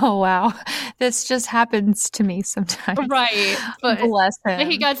 Oh, wow. This just happens to me sometimes. Right. But bless him.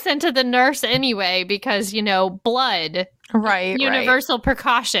 He got sent to the nurse anyway because, blood. Right. Universal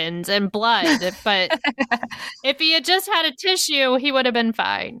precautions and blood. But if he had just had a tissue, he would have been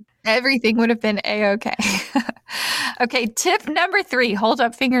fine. Everything would have been A-okay. Okay, tip number 3. Hold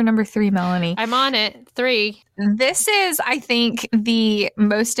up finger number 3, Melanie. I'm on it. 3. This is, I think, the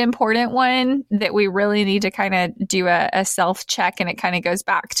most important one that we really need to kind of do a self-check, and it kind of goes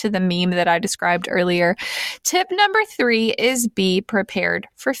back to the meme that I described earlier. Tip number 3 is be prepared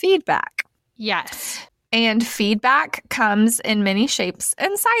for feedback. Yes. And feedback comes in many shapes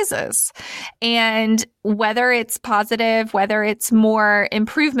and sizes. And whether it's positive, whether it's more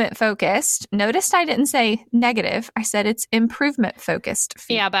improvement focused, notice I didn't say negative. I said it's improvement focused.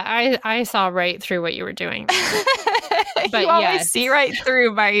 Yeah, but I saw right through what you were doing. But you always see right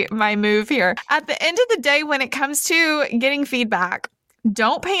through my move here. At the end of the day, when it comes to getting feedback,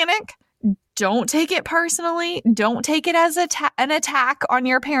 don't panic. Don't take it personally. Don't take it as an attack on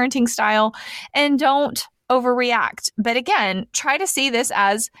your parenting style, and don't overreact. But again, try to see this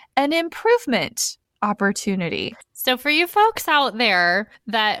as an improvement opportunity. So for you folks out there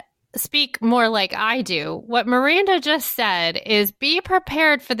that speak more like I do, what Miranda just said is be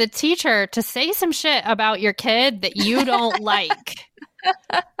prepared for the teacher to say some shit about your kid that you don't like.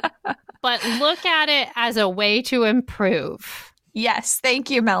 But look at it as a way to improve. Yes. Thank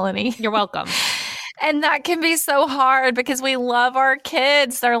you, Melanie. You're welcome. And that can be so hard because we love our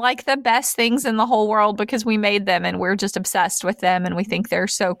kids. They're like the best things in the whole world because we made them and we're just obsessed with them and we think they're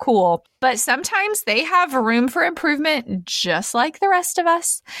so cool. But sometimes they have room for improvement just like the rest of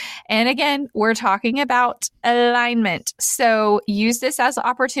us. And again, we're talking about alignment. So use this as an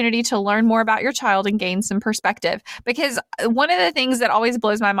opportunity to learn more about your child and gain some perspective. Because one of the things that always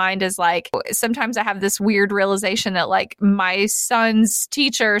blows my mind is like, sometimes I have this weird realization that like my son's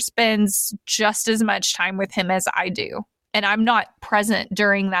teacher spends just as much time with him as I do. And I'm not present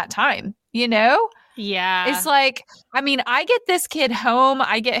during that time, Yeah. It's like, I get this kid home,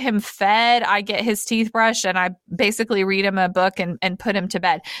 I get him fed, I get his teeth brushed, and I basically read him a book and put him to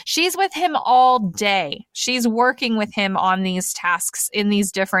bed. She's with him all day. She's working with him on these tasks in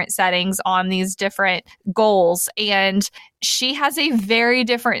these different settings, on these different goals. And she has a very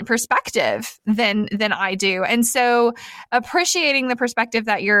different perspective than I do. And so appreciating the perspective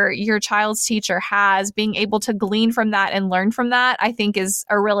that your child's teacher has, being able to glean from that and learn from that, I think is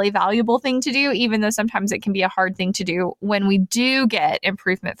a really valuable thing to do, even though sometimes it can be a hard thing to do when we do get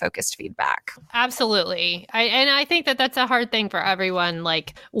improvement-focused feedback. Absolutely. I think that that's a hard thing for everyone.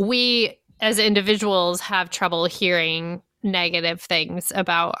 Like, we as individuals have trouble hearing negative things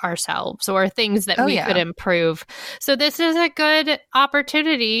about ourselves or things that we could improve. So this is a good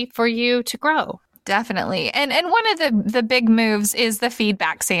opportunity for you to grow. definitely. And one of the big moves is the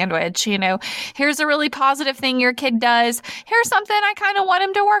feedback sandwich. Here's a really positive thing your kid does. Here's something I kind of want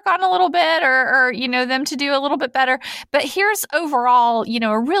him to work on a little bit or them to do a little bit better. But here's overall,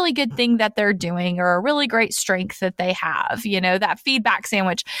 a really good thing that they're doing or a really great strength that they have, that feedback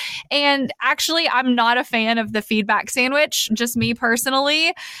sandwich. And actually, I'm not a fan of the feedback sandwich, just me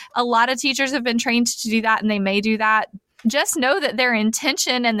personally. A lot of teachers have been trained to do that and they may do that. Just know that their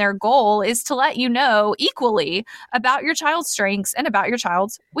intention and their goal is to let you know equally about your child's strengths and about your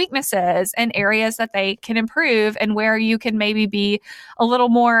child's weaknesses and areas that they can improve and where you can maybe be a little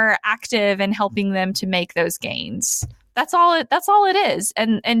more active in helping them to make those gains. That's all it is.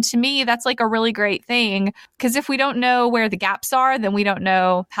 And to me, that's like a really great thing, because if we don't know where the gaps are, then we don't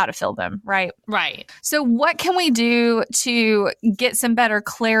know how to fill them, right? Right. So what can we do to get some better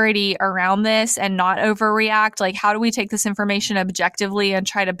clarity around this and not overreact? Like, how do we take this information objectively and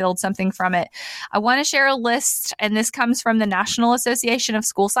try to build something from it? I want to share a list, and this comes from the National Association of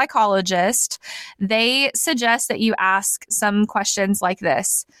School Psychologists. They suggest that you ask some questions like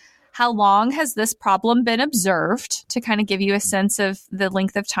this. How long has this problem been observed, to kind of give you a sense of the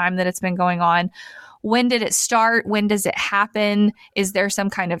length of time that it's been going on? When did it start? When does it happen? Is there some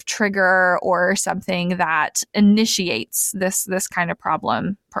kind of trigger or something that initiates this kind of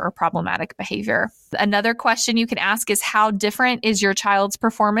problem or problematic behavior? Another question you can ask is, how different is your child's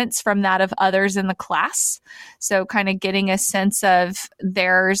performance from that of others in the class? So kind of getting a sense of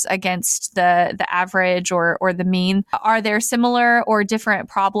theirs against the average or the mean. Are there similar or different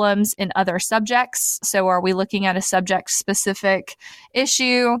problems in other subjects? So are we looking at a subject-specific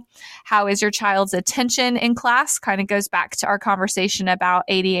issue? How is your child's attention in class? Kind of goes back to our conversation about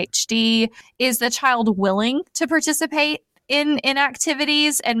ADHD. Is the child willing to participate in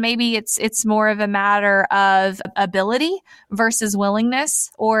activities? And maybe it's more of a matter of ability versus willingness,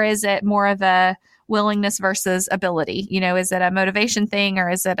 or is it more of a willingness versus ability? Is it a motivation thing or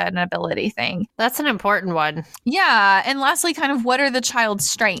is it an ability thing? That's an important one. Yeah. And lastly, kind of what are the child's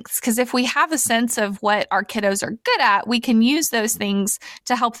strengths? Because if we have a sense of what our kiddos are good at, we can use those things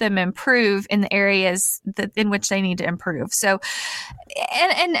to help them improve in the areas in which they need to improve. So,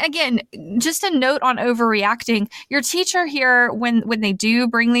 and again, just a note on overreacting. Your teacher here, when they do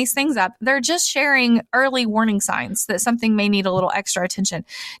bring these things up, they're just sharing early warning signs that something may need a little extra attention.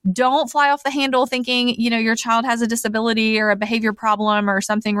 Don't fly off the handle thinking, your child has a disability or a behavior problem or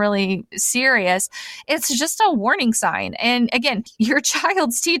something really serious. It's just a warning sign. And again, your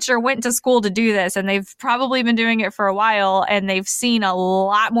child's teacher went to school to do this, and they've probably been doing it for a while, and they've seen a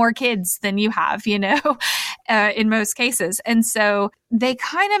lot more kids than you have, in most cases. And so they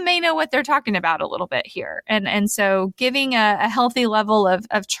kind of may know what they're talking about a little bit here. And so giving a healthy level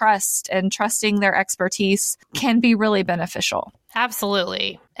of trust and trusting their expertise can be really beneficial.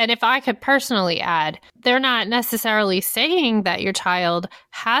 Absolutely. And if I could personally add, they're not necessarily saying that your child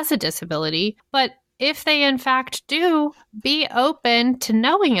has a disability, but if they in fact do, be open to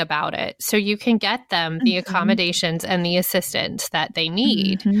knowing about it so you can get them the accommodations and the assistance that they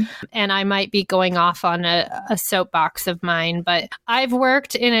need. And I might be going off on a soapbox of mine, but I've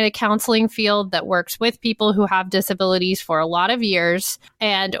worked in a counseling field that works with people who have disabilities for a lot of years.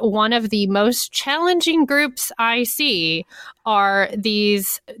 And one of the most challenging groups I see are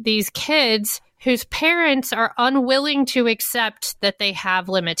these kids whose parents are unwilling to accept that they have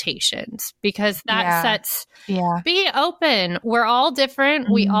limitations, because that sets, be open. We're all different.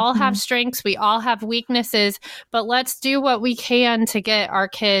 We all have strengths. We all have weaknesses, but let's do what we can to get our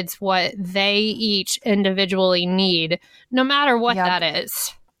kids what they each individually need, no matter what that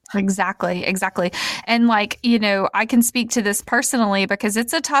is. Exactly. And I can speak to this personally because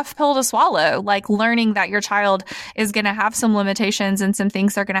it's a tough pill to swallow, like learning that your child is going to have some limitations and some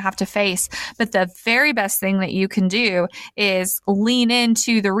things they're going to have to face. But the very best thing that you can do is lean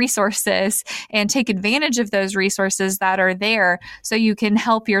into the resources and take advantage of those resources that are there so you can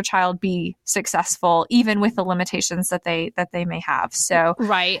help your child be successful, even with the limitations that they may have. So,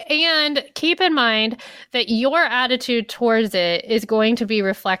 right. And keep in mind that your attitude towards it is going to be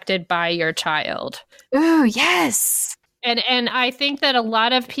reflected by your child. Ooh, yes. And I think that a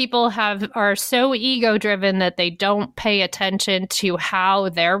lot of people are so ego driven that they don't pay attention to how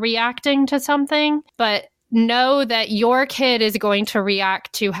they're reacting to something, but know that your kid is going to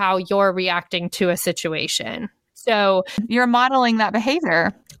react to how you're reacting to a situation. So you're modeling that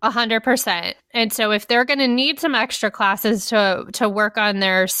behavior. 100%. And so if they're going to need some extra classes to work on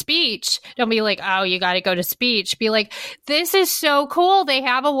their speech, don't be like, oh, you got to go to speech. Be like, this is so cool. They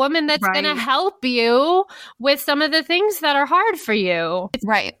have a woman that's going to help you with some of the things that are hard for you.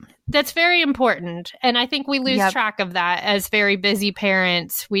 Right. That's very important. And I think we lose track of that as very busy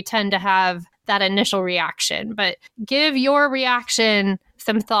parents. We tend to have that initial reaction. But give your reaction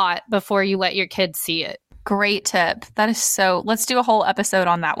some thought before you let your kids see it. Great tip. That is so, let's do a whole episode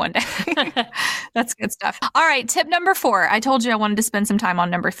on that one day. That's good stuff. All right. Tip number 4. I told you I wanted to spend some time on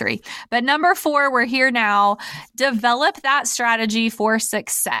number 3, but number 4, we're here now. Develop that strategy for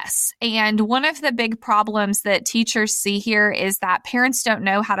success. And one of the big problems that teachers see here is that parents don't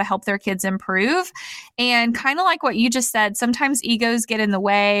know how to help their kids improve. And kind of like what you just said, sometimes egos get in the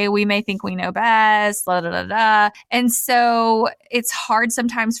way. We may think we know best, blah, blah, blah, blah. And so it's hard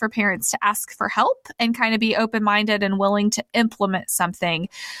sometimes for parents to ask for help and kind of be open-minded and willing to implement something.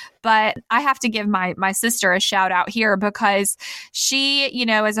 But I have to give my sister a shout out here because she,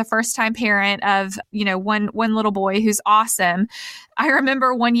 as a first-time parent of, one little boy who's awesome. I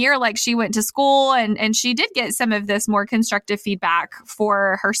remember one year, she went to school and she did get some of this more constructive feedback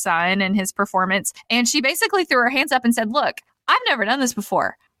for her son and his performance. And she basically threw her hands up and said, look, I've never done this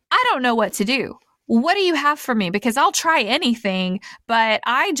before. I don't know what to do. What do you have for me? Because I'll try anything, but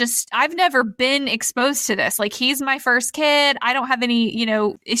I've never been exposed to this. He's my first kid. I don't have any,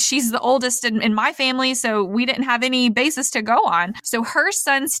 she's the oldest in my family, so we didn't have any basis to go on. So her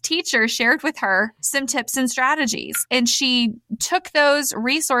son's teacher shared with her some tips and strategies, and she took those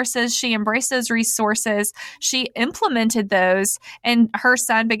resources, she embraced those resources, she implemented those, and her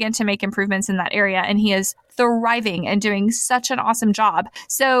son began to make improvements in that area, and he is thriving and doing such an awesome job.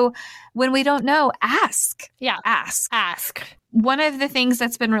 So when we don't know, ask. Yeah. Ask. One of the things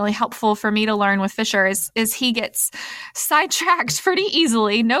that's been really helpful for me to learn with Fisher is he gets sidetracked pretty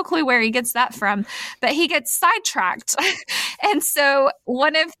easily. No clue where he gets that from, but he gets sidetracked. And so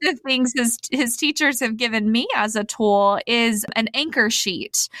one of the things his teachers have given me as a tool is an anchor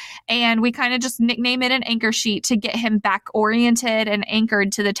sheet. And we kind of just nickname it an anchor sheet to get him back oriented and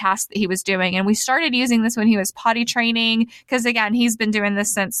anchored to the task that he was doing. And we started using this when he was potty training, because again, he's been doing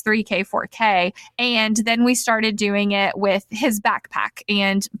this since 3K, 4K. And then we started doing it with his backpack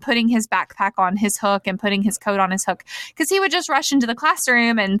and putting his backpack on his hook and putting his coat on his hook, because he would just rush into the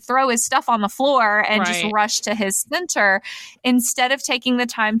classroom and throw his stuff on the floor and just rush to his center instead of taking the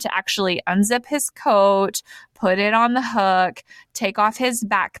time to actually unzip his coat, put it on the hook, take off his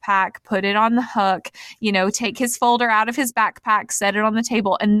backpack, put it on the hook, take his folder out of his backpack, set it on the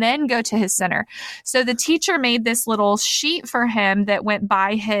table, and then go to his center. So the teacher made this little sheet for him that went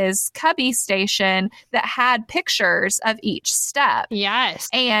by his cubby station that had pictures of each step. Yes.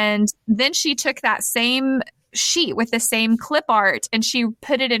 And then she took that same sheet with the same clip art and she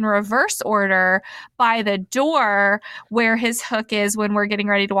put it in reverse order by the door where his hook is when we're getting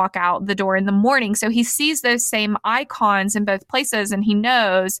ready to walk out the door in the morning. So he sees those same icons in both places and he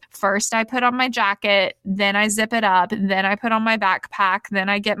knows, first I put on my jacket, then I zip it up, then I put on my backpack, then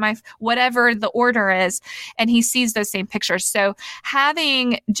I get my whatever the order is, and he sees those same pictures. So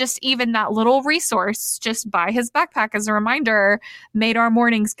having just even that little resource just by his backpack as a reminder made our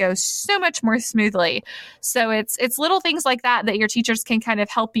mornings go so much more smoothly. So it's little things like that your teachers can kind of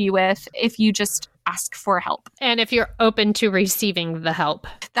help you with if you just ask for help. And if you're open to receiving the help.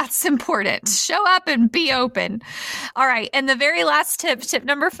 That's important. Show up and be open. All right. And the very last tip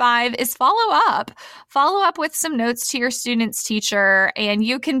number 5, is follow up. Follow up with some notes to your student's teacher, and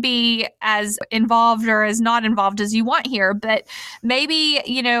you can be as involved or as not involved as you want here, but maybe,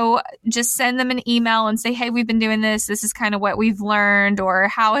 just send them an email and say, hey, we've been doing this. This is kind of what we've learned, or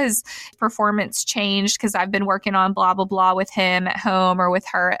how has performance changed because I've been working on blah, blah, blah with him at home or with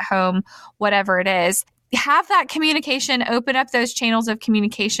her at home, whatever it is. Have that communication, open up those channels of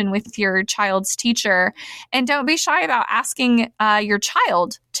communication with your child's teacher, and don't be shy about asking your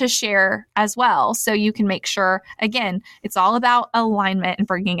child to share as well. So you can make sure, again, it's all about alignment and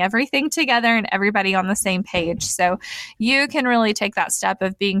bringing everything together and everybody on the same page. So you can really take that step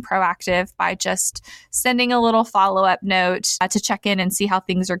of being proactive by just sending a little follow-up note to check in and see how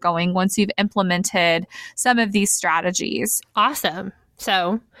things are going once you've implemented some of these strategies. Awesome.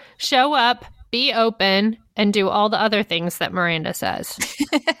 So show up, be open, and do all the other things that Miranda says.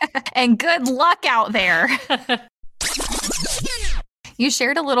 And good luck out there. You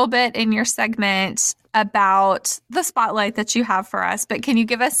shared a little bit in your segment about the spotlight that you have for us, but can you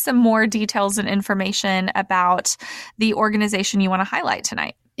give us some more details and information about the organization you want to highlight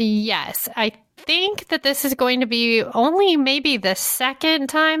tonight? Yes. I think that this is going to be only maybe the second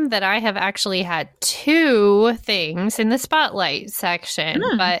time that I have actually had two things in the spotlight section,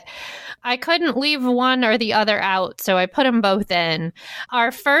 but I couldn't leave one or the other out, so I put them both in.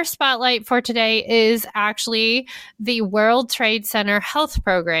 Our first spotlight for today is actually the World Trade Center Health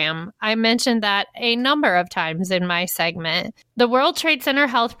Program. I mentioned that a number of times in my segment. The World Trade Center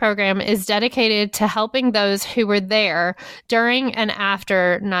Health Program is dedicated to helping those who were there during and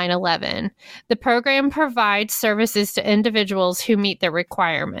after 9/11. The program provides services to individuals who meet the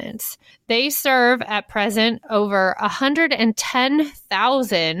requirements. They serve at present over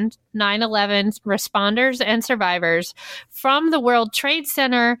 110,000 9/11 responders and survivors from the World Trade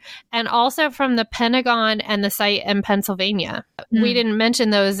Center and also from the Pentagon and the site in Pennsylvania. We didn't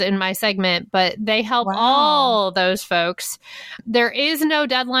mention those in my segment, but they help all those folks. There is no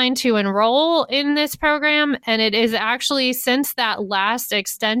deadline to enroll in this program, and it is actually, since that last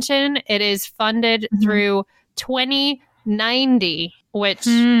extension, it is funded through 2090. Which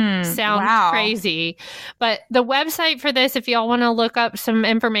sounds crazy. But the website for this, if y'all want to look up some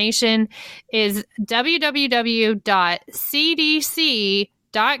information, is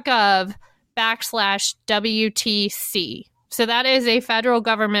www.cdc.gov/WTC. So that is a federal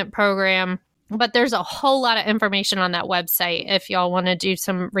government program, but there's a whole lot of information on that website if y'all want to do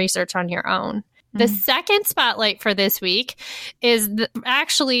some research on your own. The second spotlight for this week is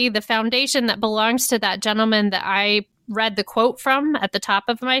actually the foundation that belongs to that gentleman that I read the quote from at the top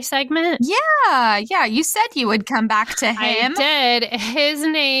of my segment. Yeah. You said you would come back to him. I did. His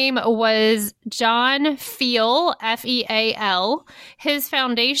name was John Feal, F-E-A-L. His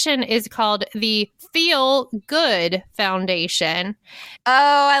foundation is called the Feel Good Foundation.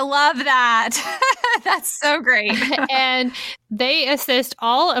 Oh, I love that. That's so great. And they assist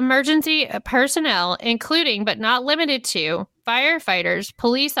all emergency personnel, including but not limited to firefighters,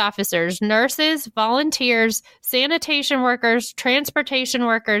 police officers, nurses, volunteers, sanitation workers, transportation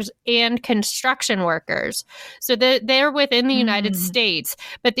workers, and construction workers. So they're within the United States,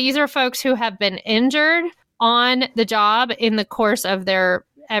 but these are folks who have been injured on the job in the course of their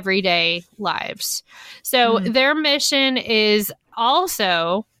everyday lives. So their mission is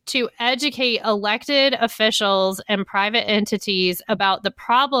also to educate elected officials and private entities about the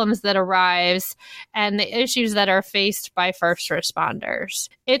problems that arise and the issues that are faced by first responders.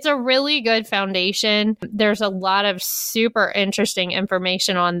 It's a really good foundation. There's a lot of super interesting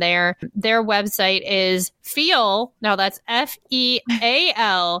information on there. Their website is Feal, now that's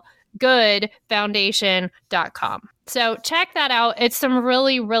F-E-A-L, goodfoundation.com. So check that out. It's some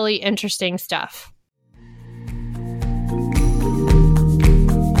really, really interesting stuff.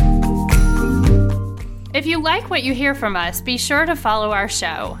 If you like what you hear from us, be sure to follow our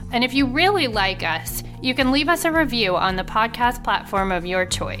show. And if you really like us, you can leave us a review on the podcast platform of your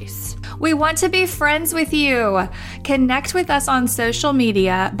choice. We want to be friends with you. Connect with us on social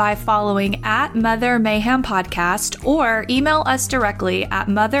media by following @Mother Mayhem Podcast or email us directly at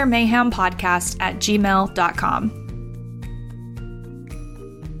mothermayhempodcast@gmail.com.